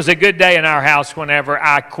 It was a good day in our house whenever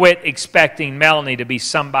I quit expecting Melanie to be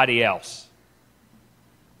somebody else.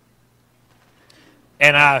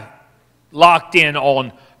 And I locked in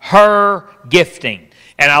on her gifting.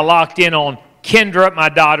 And I locked in on Kendra, my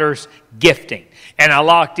daughter's gifting. And I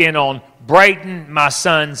locked in on Braden, my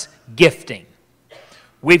son's gifting.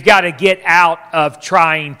 We've got to get out of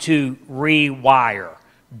trying to rewire.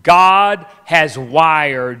 God has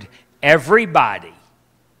wired everybody.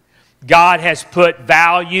 God has put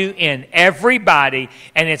value in everybody,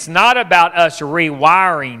 and it's not about us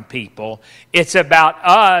rewiring people. It's about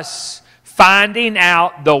us finding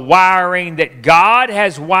out the wiring that God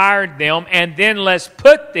has wired them, and then let's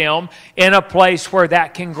put them in a place where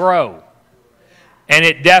that can grow. And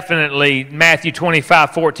it definitely, Matthew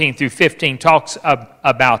 25:14 through 15 talks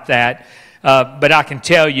about that. But I can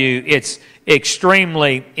tell you it's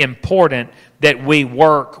extremely important that we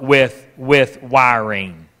work with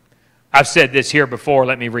wiring. I've said this here before,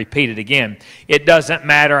 let me repeat it again. It doesn't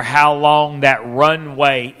matter how long that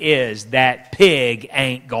runway is, that pig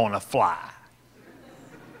ain't gonna fly.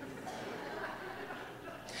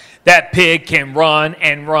 That pig can run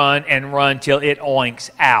and run and run till it oinks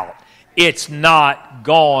out. It's not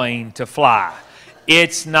going to fly.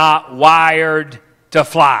 It's not wired to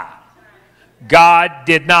fly. God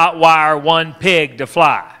did not wire one pig to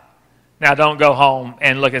fly. Now, don't go home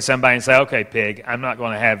and look at somebody and say, okay, pig, I'm not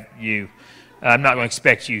going to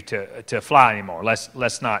expect you to fly anymore.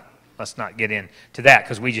 Let's not get into that,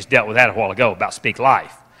 because we just dealt with that a while ago about speak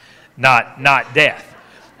life, not death.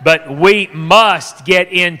 But we must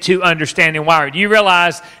get into understanding wiring. Do you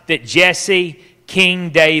realize that Jesse,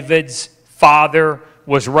 King David's father,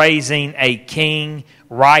 was raising a king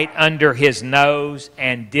right under his nose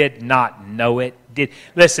and did not know it?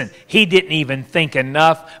 Listen, he didn't even think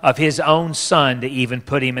enough of his own son to even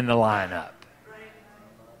put him in the lineup.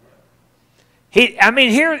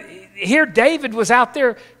 Here David was out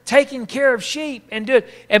there taking care of sheep and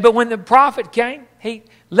but when the prophet came,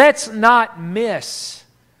 let's not miss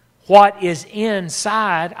what is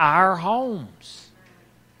inside our homes.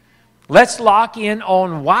 Let's lock in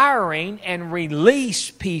on wiring and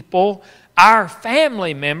release people, our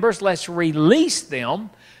family members. Let's release them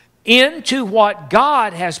into what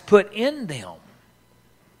God has put in them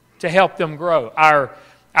to help them grow. Our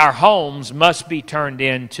homes must be turned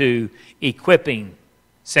into equipping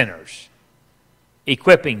centers.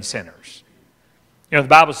 Equipping centers. You know, the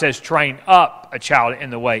Bible says, train up a child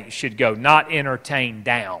in the way it should go, not entertain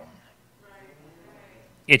down.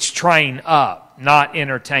 It's train up, not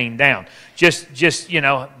entertain down. Just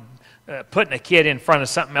putting a kid in front of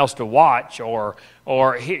something else to watch or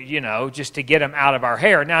just to get them out of our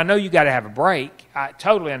hair. Now, I know you got to have a break. I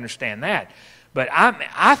totally understand that. But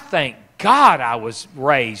I thank God I was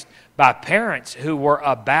raised by parents who were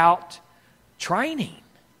about training.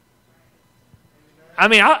 I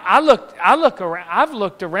mean, I've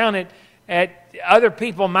looked around at other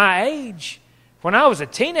people my age when I was a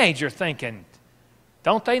teenager thinking,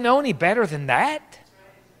 don't they know any better than that?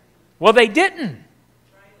 Well, they didn't,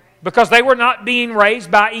 because they were not being raised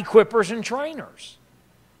by equippers and trainers.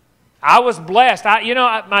 I was blessed.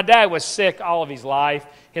 My dad was sick all of his life.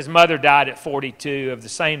 His mother died at 42 of the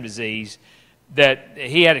same disease. That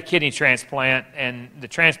he had a kidney transplant, and the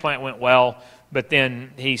transplant went well, but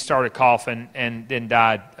then he started coughing and then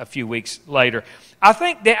died a few weeks later. I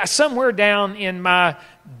think that somewhere down in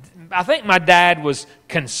I think my dad was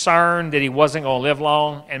concerned that he wasn't going to live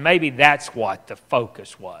long, and maybe that's what the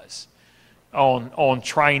focus was on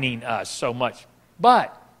training us so much.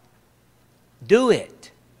 But do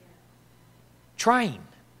it. Train.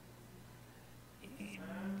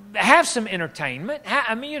 Have some entertainment.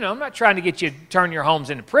 I'm not trying to get you to turn your homes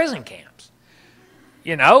into prison camps.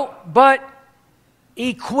 But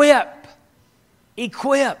equip.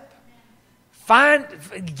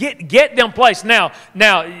 Get them placed. Now,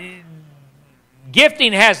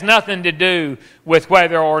 gifting has nothing to do with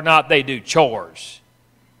whether or not they do chores.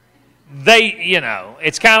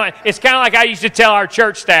 It's kind of like I used to tell our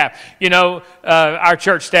church staff. Our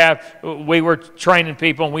church staff, we were training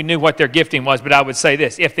people and we knew what their gifting was. But I would say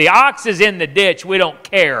this: if the ox is in the ditch, we don't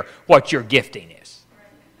care what your gifting is.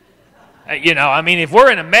 If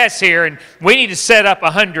we're in a mess here and we need to set up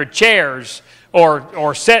 100 chairs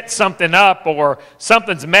or set something up or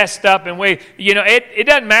something's messed up, and it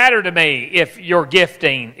doesn't matter to me if your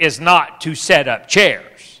gifting is not to set up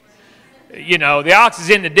chairs. The ox is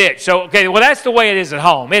in the ditch. So, that's the way it is at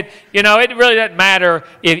home. It really doesn't matter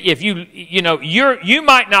if you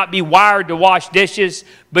might not be wired to wash dishes,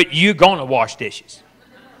 but you're going to wash dishes.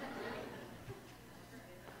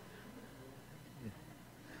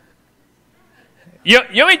 You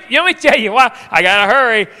want me to tell you why? I got to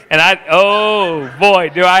hurry, and oh boy,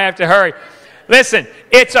 do I have to hurry. Listen,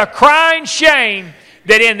 it's a crying shame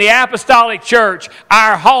that in the apostolic church,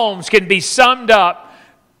 our homes can be summed up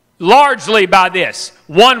largely by this: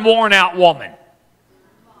 one worn-out woman.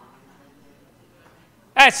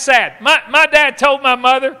 That's sad. My dad told my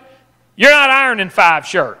mother, "You're not ironing 5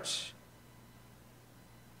 shirts."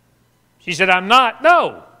 She said, "I'm not."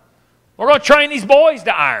 "No. We're going to train these boys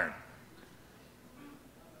to iron."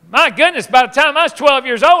 My goodness, by the time I was 12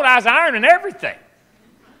 years old, I was ironing everything.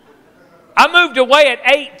 I moved away at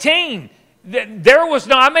 18. There was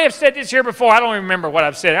no, I may have said this here before. I don't even remember what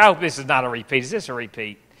I've said. I hope this is not a repeat. Is this a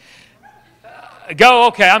repeat? Go,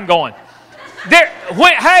 okay, I'm going.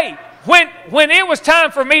 When it was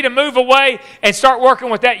time for me to move away and start working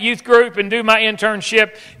with that youth group and do my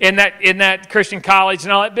internship in that Christian college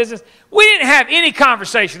and all that business, we didn't have any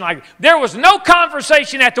conversation like that. There was no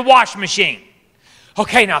conversation at the wash machine.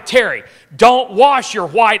 "Okay, now Terry, don't wash your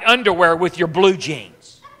white underwear with your blue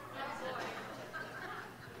jeans.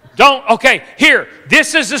 Okay, here,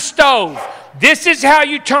 this is a stove. This is how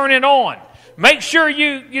you turn it on. Make sure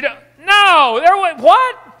you don't." No, there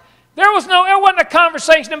wasn't a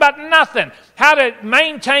conversation about nothing. How to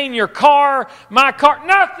maintain your car, my car,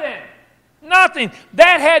 nothing. Nothing.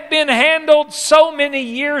 That had been handled so many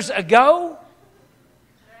years ago.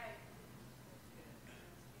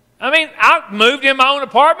 I mean, I moved in my own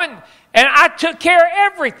apartment and I took care of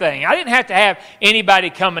everything. I didn't have to have anybody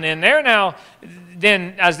coming in there. Now,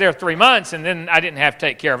 then I was there 3 months and then I didn't have to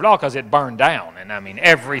take care of it all because it burned down. And I mean,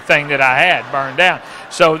 everything that I had burned down.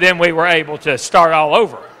 So then we were able to start all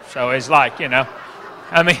over. So it's like,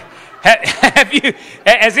 I mean,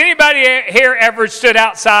 has anybody here ever stood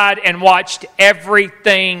outside and watched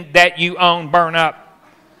everything that you own burn up?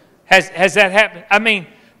 Has that happened? I mean,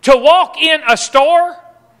 to walk in a store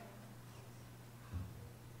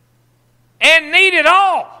and need it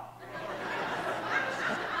all.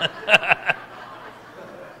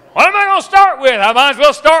 What am I going to start with? I might as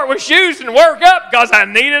well start with shoes and work up because I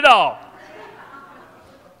need it all.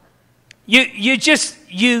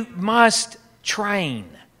 You must train.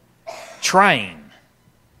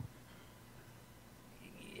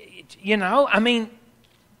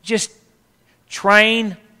 Just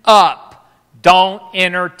train up. Don't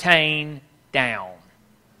entertain down.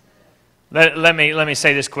 Let me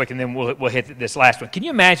say this quick and then we'll hit this last one. Can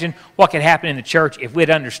you imagine what could happen in the church if we'd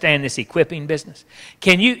understand this equipping business?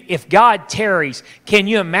 If God tarries, can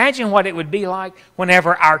you imagine what it would be like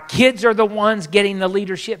whenever our kids are the ones getting the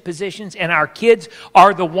leadership positions and our kids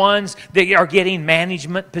are the ones that are getting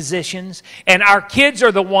management positions and our kids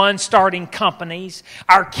are the ones starting companies.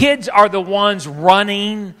 Our kids are the ones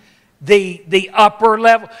running the upper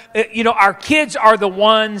level. Our kids are the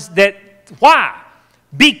ones that, why?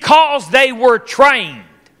 Because they were trained.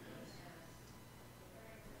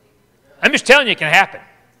 I'm just telling you, it can happen.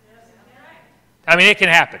 I mean, it can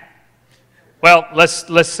happen. Well, let's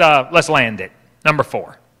land it. Number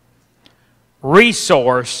 4,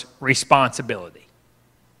 resource responsibility.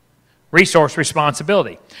 Resource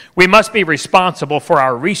responsibility. We must be responsible for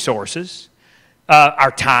our resources,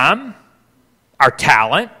 our time, our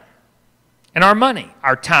talent, and our money.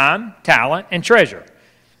 Our time, talent, and treasure.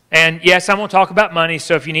 And yes, I'm going to talk about money,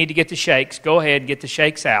 so if you need to get the shakes, go ahead and get the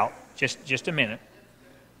shakes out. Just a minute.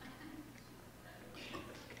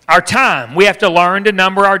 Our time, we have to learn to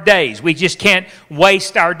number our days. We just can't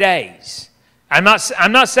waste our days. I'm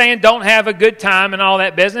not saying don't have a good time and all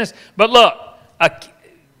that business, but look,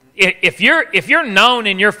 if you're known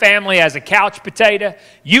in your family as a couch potato,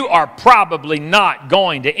 you are probably not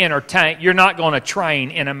going to entertain. You're not going to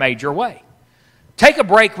train in a major way. Take a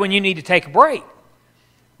break when you need to take a break.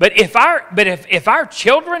 But if our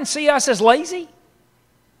children see us as lazy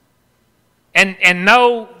and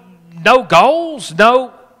no goals,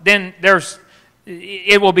 then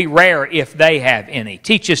it will be rare if they have any.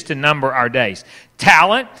 Teach us to number our days.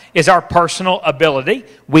 Talent is our personal ability.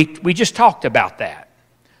 We just talked about that.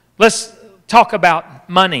 Let's talk about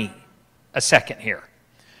money a second here.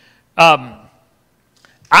 I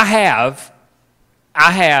have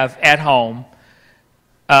at home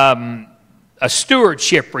a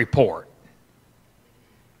stewardship report.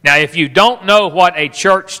 Now, if you don't know what a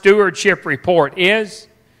church stewardship report is,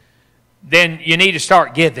 then you need to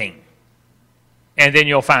start giving. And then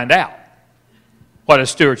you'll find out what a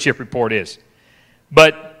stewardship report is.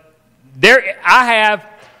 But I have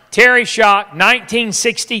Terry Shock,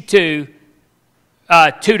 1962,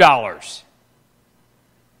 $2.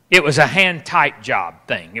 It was a hand-type job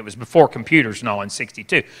thing. It was before computers and all in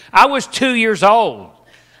 62. I was 2 years old.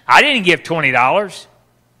 I didn't give $20.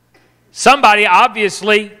 Somebody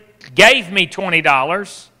obviously gave me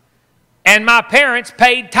 $20, and my parents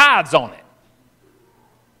paid tithes on it.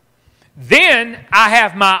 Then I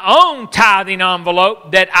have my own tithing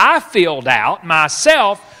envelope that I filled out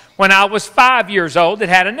myself when I was 5 years old that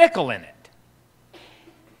had a nickel in it.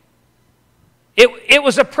 It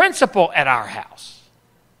was a principle at our house.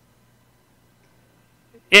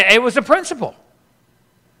 It was a principle.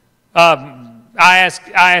 I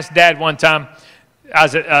asked Dad one time, I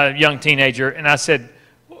was a young teenager, and I said,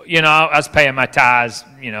 I was paying my tithes,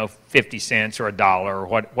 50 cents or $1 or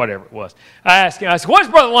whatever it was. I asked him, what's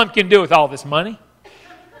Brother Lumpkin do with all this money?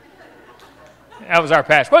 That was our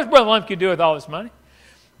pastor. What's Brother Lumpkin do with all this money?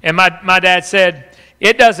 And my dad said,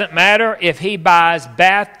 it doesn't matter if he buys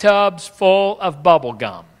bathtubs full of bubble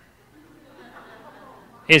gum.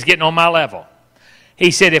 He's getting on my level. He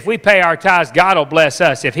said, if we pay our tithes, God will bless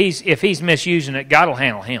us. If he's misusing it, God will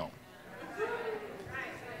handle him.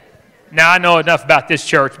 Now, I know enough about this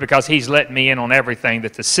church because he's letting me in on everything,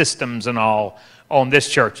 that the systems and all on this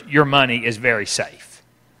church, your money is very safe.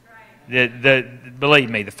 Believe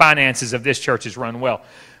me, the finances of this church is run well.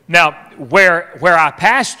 Now, where I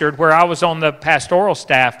pastored, where I was on the pastoral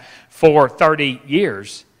staff for 30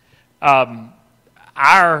 years,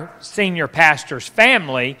 our senior pastor's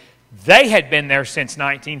family, they had been there since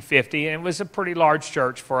 1950, and it was a pretty large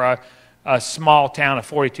church for a small town of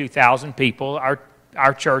 42,000 people.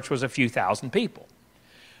 Our church was a few thousand people.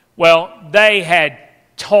 Well, they had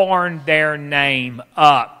torn their name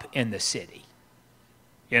up in the city.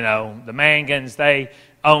 The Mangans, they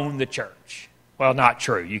owned the church. Well, not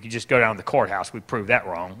true. You could just go down to the courthouse. We proved that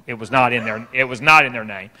wrong. It was not in their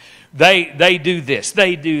name. They do this.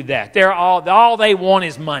 They do that. They're all they want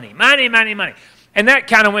is money. Money, money, money. And that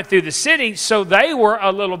kind of went through the city, so they were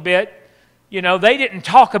a little bit, they didn't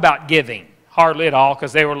talk about giving hardly at all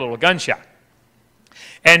because they were a little gun shy.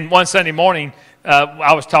 And one Sunday morning,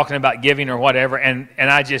 I was talking about giving or whatever, and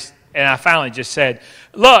I finally just said,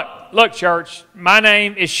 look, church, my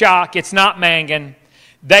name is Shock. It's not Mangan.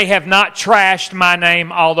 They have not trashed my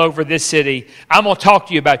name all over this city. I'm going to talk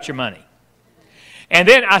to you about your money. And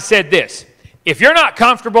then I said this, if you're not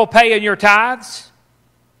comfortable paying your tithes,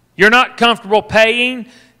 you're not comfortable paying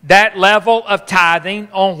that level of tithing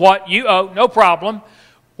on what you owe, no problem.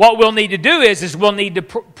 What we'll need to do is we'll need to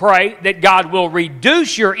pray that God will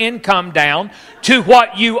reduce your income down to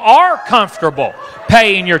what you are comfortable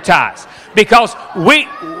paying your tithes. Because we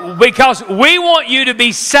want you to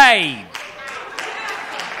be saved.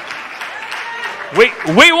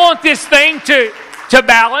 We want this thing to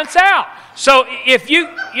balance out. So if you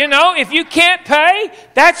can't pay,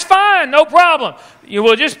 that's fine, no problem. You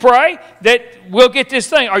will just pray that we'll get this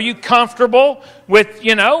thing. Are you comfortable with,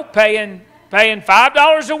 paying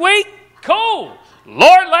 $5 a week? Cool.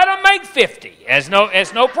 Lord, let them make 50.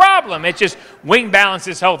 It's no problem. It's just, we can balance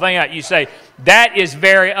this whole thing out. You say, that is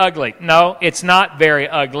very ugly. No, it's not very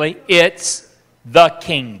ugly. It's the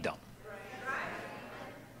kingdom.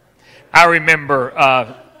 I remember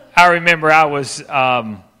I was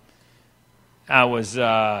 18. I was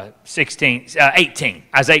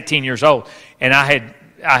 18 years old, and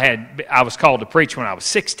I was called to preach when I was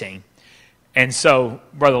 16. And so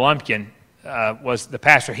Brother Lumpkin was the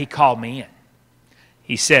pastor. He called me in.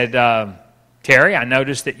 He said, Terry, I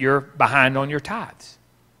noticed that you're behind on your tithes.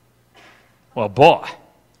 Well, boy,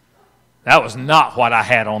 that was not what I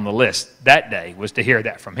had on the list that day, was to hear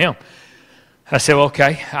that from him. I said, well,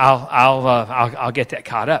 okay, I'll get that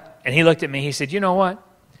caught up. And he looked at me. He said, you know what?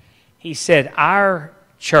 He said, our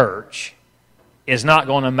church is not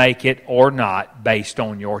going to make it or not based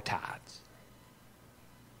on your tithes.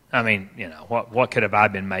 I mean, what could have I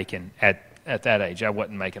been making at that age? I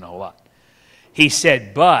wasn't making a whole lot. He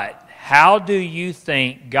said, but how do you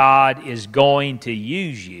think God is going to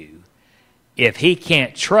use you if he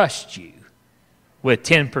can't trust you with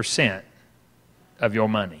 10% of your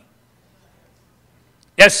money?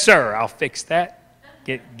 Yes, sir, I'll fix that.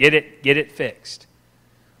 Get it fixed.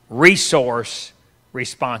 Resource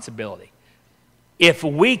responsibility. If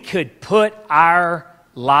we could put our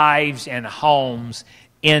lives and homes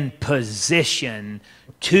in position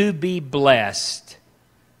to be blessed,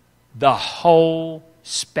 the whole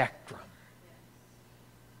spectrum,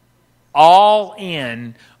 all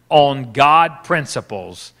in on God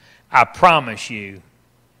principles, I promise you,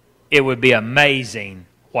 it would be amazing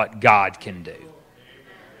what God can do.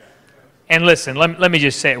 And listen, let me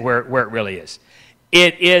just say it where it really is.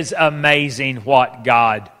 It is amazing what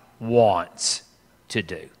God wants to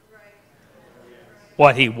do.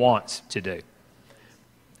 What he wants to do.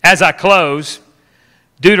 As I close,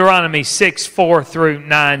 Deuteronomy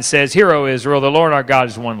 6:4-9 says, Hear, O Israel, the Lord our God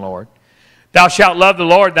is one Lord. Thou shalt love the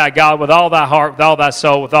Lord thy God with all thy heart, with all thy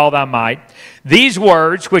soul, with all thy might. These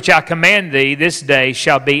words which I command thee this day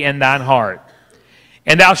shall be in thine heart.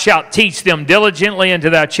 And thou shalt teach them diligently unto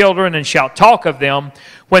thy children, and shalt talk of them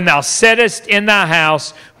when thou sittest in thy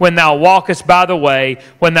house, when thou walkest by the way,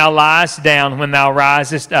 when thou liest down, when thou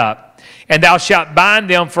risest up. and thou shalt bind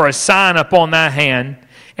them for a sign upon thy hand,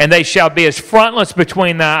 and they shall be as frontlets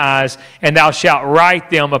between thy eyes, and thou shalt write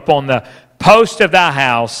them upon the post of thy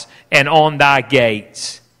house and on thy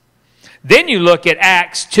gates. Then you look at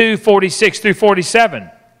Acts 2:46 through 47.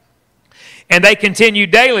 And they continued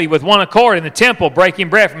daily with one accord in the temple, breaking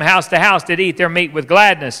bread from house to house, did eat their meat with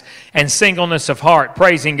gladness and singleness of heart,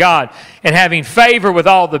 praising God, and having favor with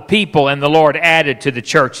all the people. And the Lord added to the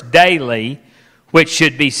church daily, which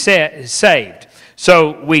should be saved.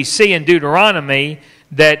 So we see in Deuteronomy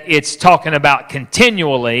that it's talking about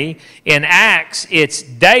continually. In Acts, it's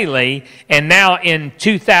daily. And now in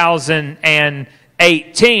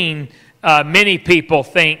 2018, many people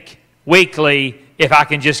think weekly, if I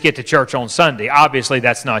can just get to church on Sunday. Obviously,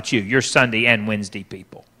 that's not you. You're Sunday and Wednesday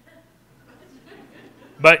people.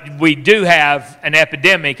 But we do have an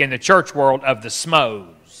epidemic in the church world of the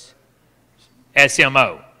SMOs.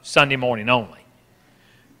 SMO, Sunday morning only.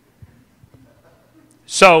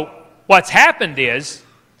 So what's happened is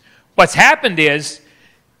there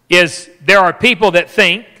are people that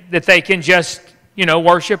think that they can just,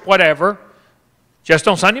 worship whatever just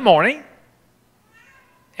on Sunday morning.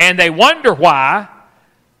 And they wonder why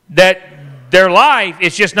that their life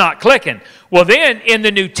is just not clicking. Well, then in the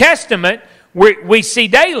New Testament, we see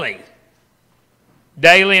daily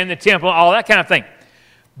in the temple, all that kind of thing.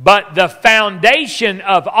 But the foundation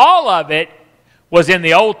of all of it was in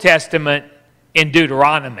the Old Testament in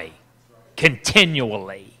Deuteronomy,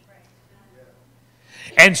 continually.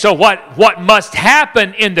 And so what must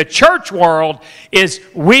happen in the church world is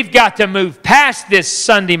we've got to move past this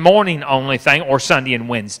Sunday morning only thing, or Sunday and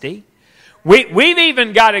Wednesday. We've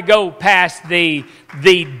even got to go past the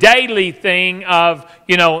daily thing of,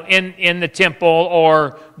 in the temple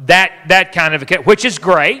or that kind of, which is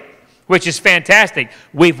great, which is fantastic.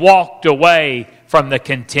 We've walked away from the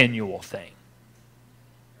continual thing.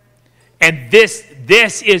 And this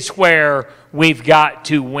is where we've got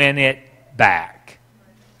to win it back.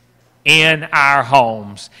 In our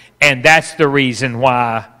homes. And that's the reason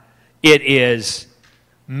why it is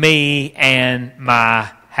me and my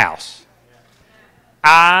house.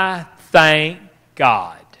 I thank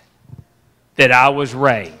God that I was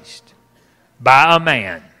raised by a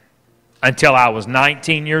man until I was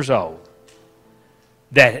 19 years old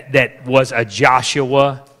that was a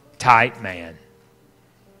Joshua type man.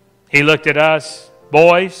 He looked at us,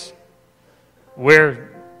 boys, we're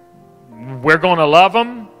going to love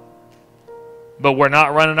them, but we're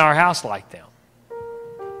not running our house like them.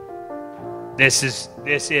 This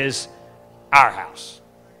is our house.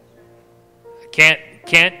 I can't.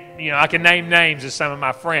 I can name names of some of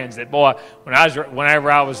my friends that, boy,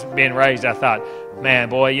 whenever I was being raised, I thought, man,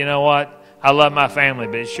 boy, you know what? I love my family,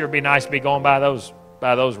 but it sure be nice to be going by those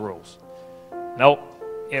rules. Nope,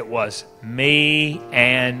 it was me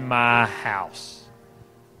and my house.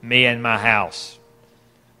 Me and my house.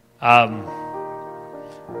 I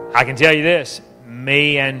can tell you this.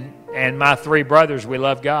 Me and my three brothers, we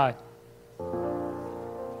love God.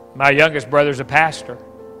 My youngest brother's a pastor.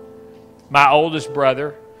 My oldest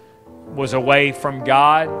brother was away from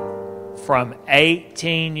God from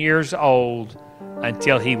 18 years old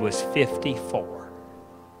until he was 54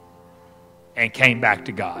 and came back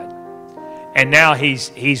to God. And now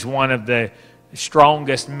he's one of the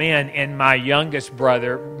strongest men in my youngest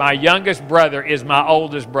brother. My youngest brother is my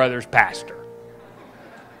oldest brother's pastor.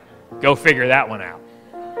 Go figure that one out.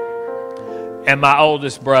 And my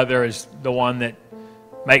oldest brother is the one that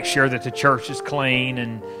makes sure that the church is clean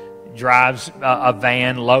and drives a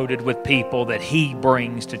van loaded with people that he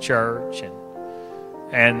brings to church.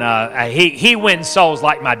 And he wins souls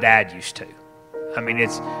like my dad used to. I mean,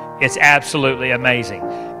 it's absolutely amazing.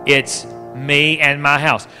 It's me and my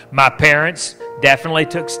house. My parents definitely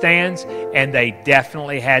took stands, and they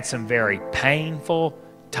definitely had some very painful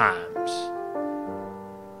times.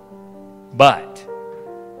 But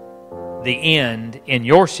the end in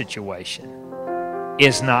your situation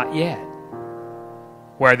is not yet.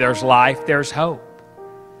 Where there's life, there's hope.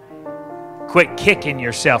 Quit kicking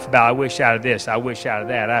yourself about, I wish out of this, I wish out of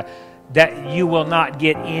that. That you will not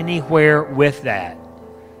get anywhere with that.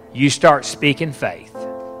 You start speaking faith.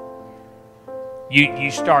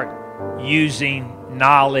 You start using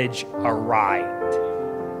knowledge aright.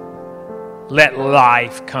 Let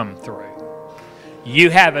life come through.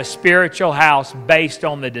 You have a spiritual house based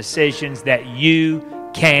on the decisions that you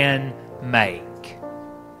can make.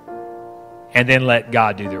 And then let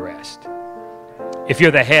God do the rest. If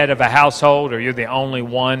you're the head of a household or you're the only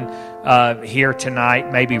one here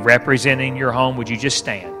tonight, maybe representing your home, would you just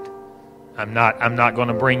stand? I'm not going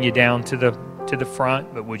to bring you down to the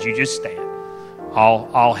front, but would you just stand?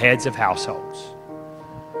 All heads of households.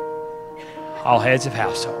 all heads of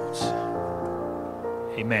households.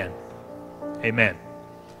 Amen. Amen.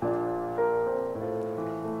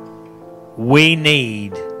 We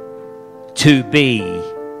need to be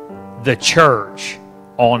the church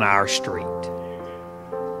on our street.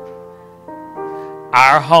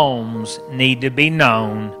 Our homes need to be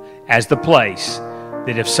known as the place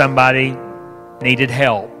that if somebody needed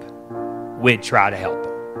help, we'd try to help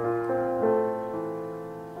them.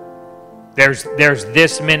 There's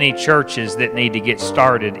this many churches that need to get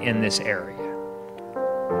started in this area.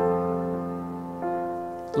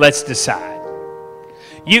 Let's decide.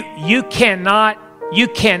 You cannot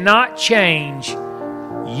change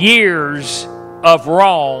years of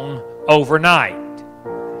wrong overnight.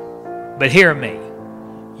 But hear me.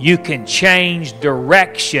 You can change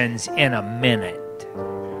directions in a minute.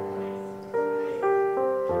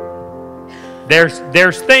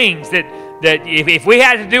 There's things that if we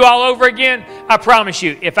had to do all over again, I promise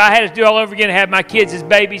you, if I had to do all over again and have my kids as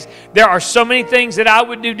babies, there are so many things that I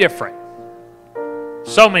would do different.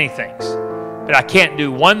 So many things. But I can't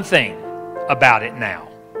do one thing about it now.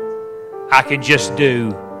 I can just do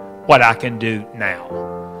what I can do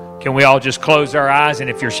now. Can we all just close our eyes? And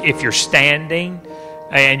if you're standing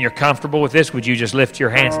and you're comfortable with this, would you just lift your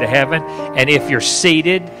hands to heaven? And if you're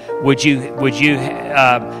seated, would you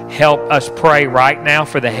help us pray right now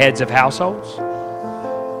for the heads of households?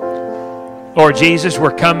 Lord Jesus,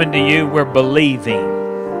 we're coming to you. We're believing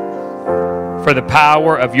for the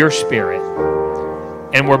power of your Spirit.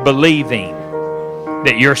 And we're believing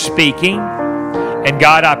that you're speaking. And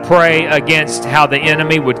God, I pray against how the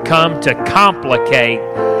enemy would come to complicate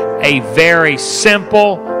a very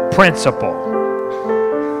simple principle.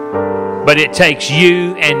 But it takes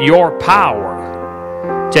you and your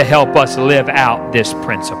power to help us live out this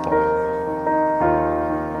principle.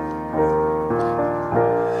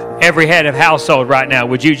 Every head of household right now,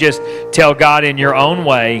 would you just tell God in your own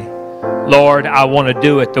way, Lord, I want to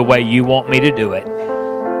do it the way you want me to do it.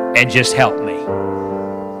 And just help me.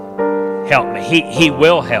 Help me. He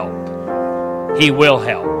will help. He will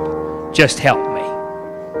help. Just help me.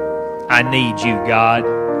 I need you, God.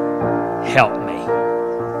 Help me.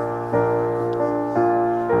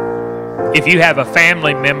 If you have a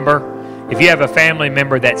family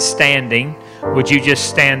member that's standing, would you just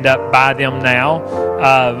stand up by them now?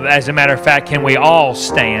 As a matter of fact, can we all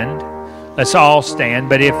stand? Let's all stand.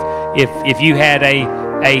 But if you had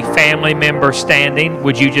a family member standing,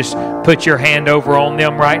 would you just put your hand over on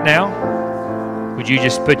them right now? Would you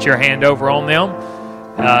just put your hand over on them?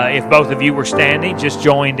 If both of you were standing, just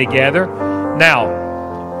join together. Now,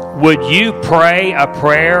 would you pray a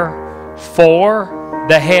prayer for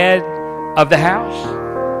the head of the house?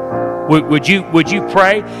 Would you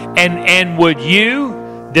pray? And would you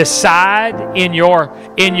decide in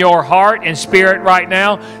your heart and spirit right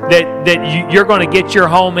now that you're going to get your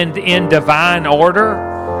home in divine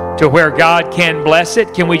order to where God can bless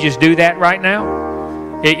it? Can we just do that right now?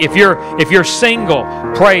 If you're single,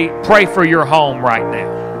 pray for your home right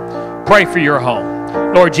now. Pray for your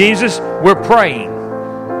home. Lord Jesus, we're praying.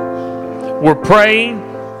 We're praying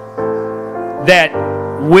that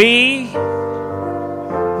we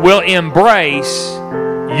will embrace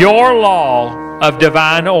your law of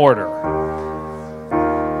divine order.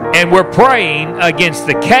 And we're praying against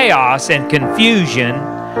the chaos and confusion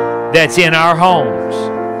that's in our homes.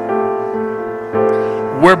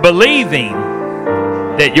 We're believing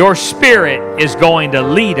that your Spirit is going to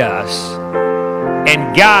lead us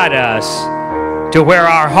and guide us to where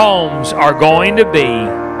our homes are going to be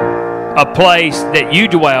a place that you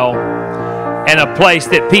dwell and a place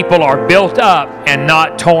that people are built up and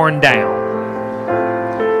not torn down.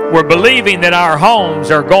 We're believing that our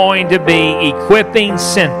homes are going to be equipping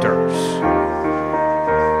centers.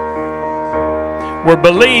 We're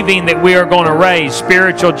believing that we are going to raise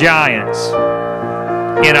spiritual giants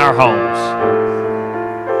in our homes.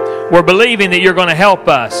 We're believing that you're going to help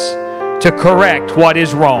us to correct what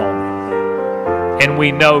is wrong. And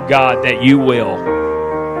we know, God, that you will.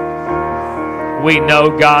 We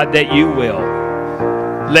know, God, that you will.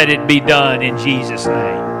 Let it be done in Jesus'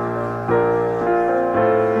 name.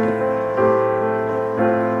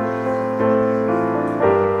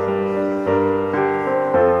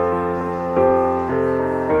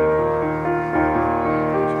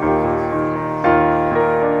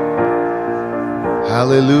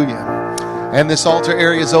 Hallelujah. And this altar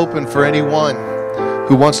area is open for anyone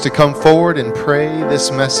who wants to come forward and pray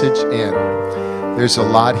this message in. There's a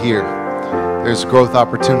lot here. There's growth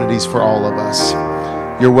opportunities for all of us.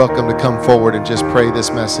 You're welcome to come forward and just pray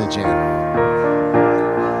this message in.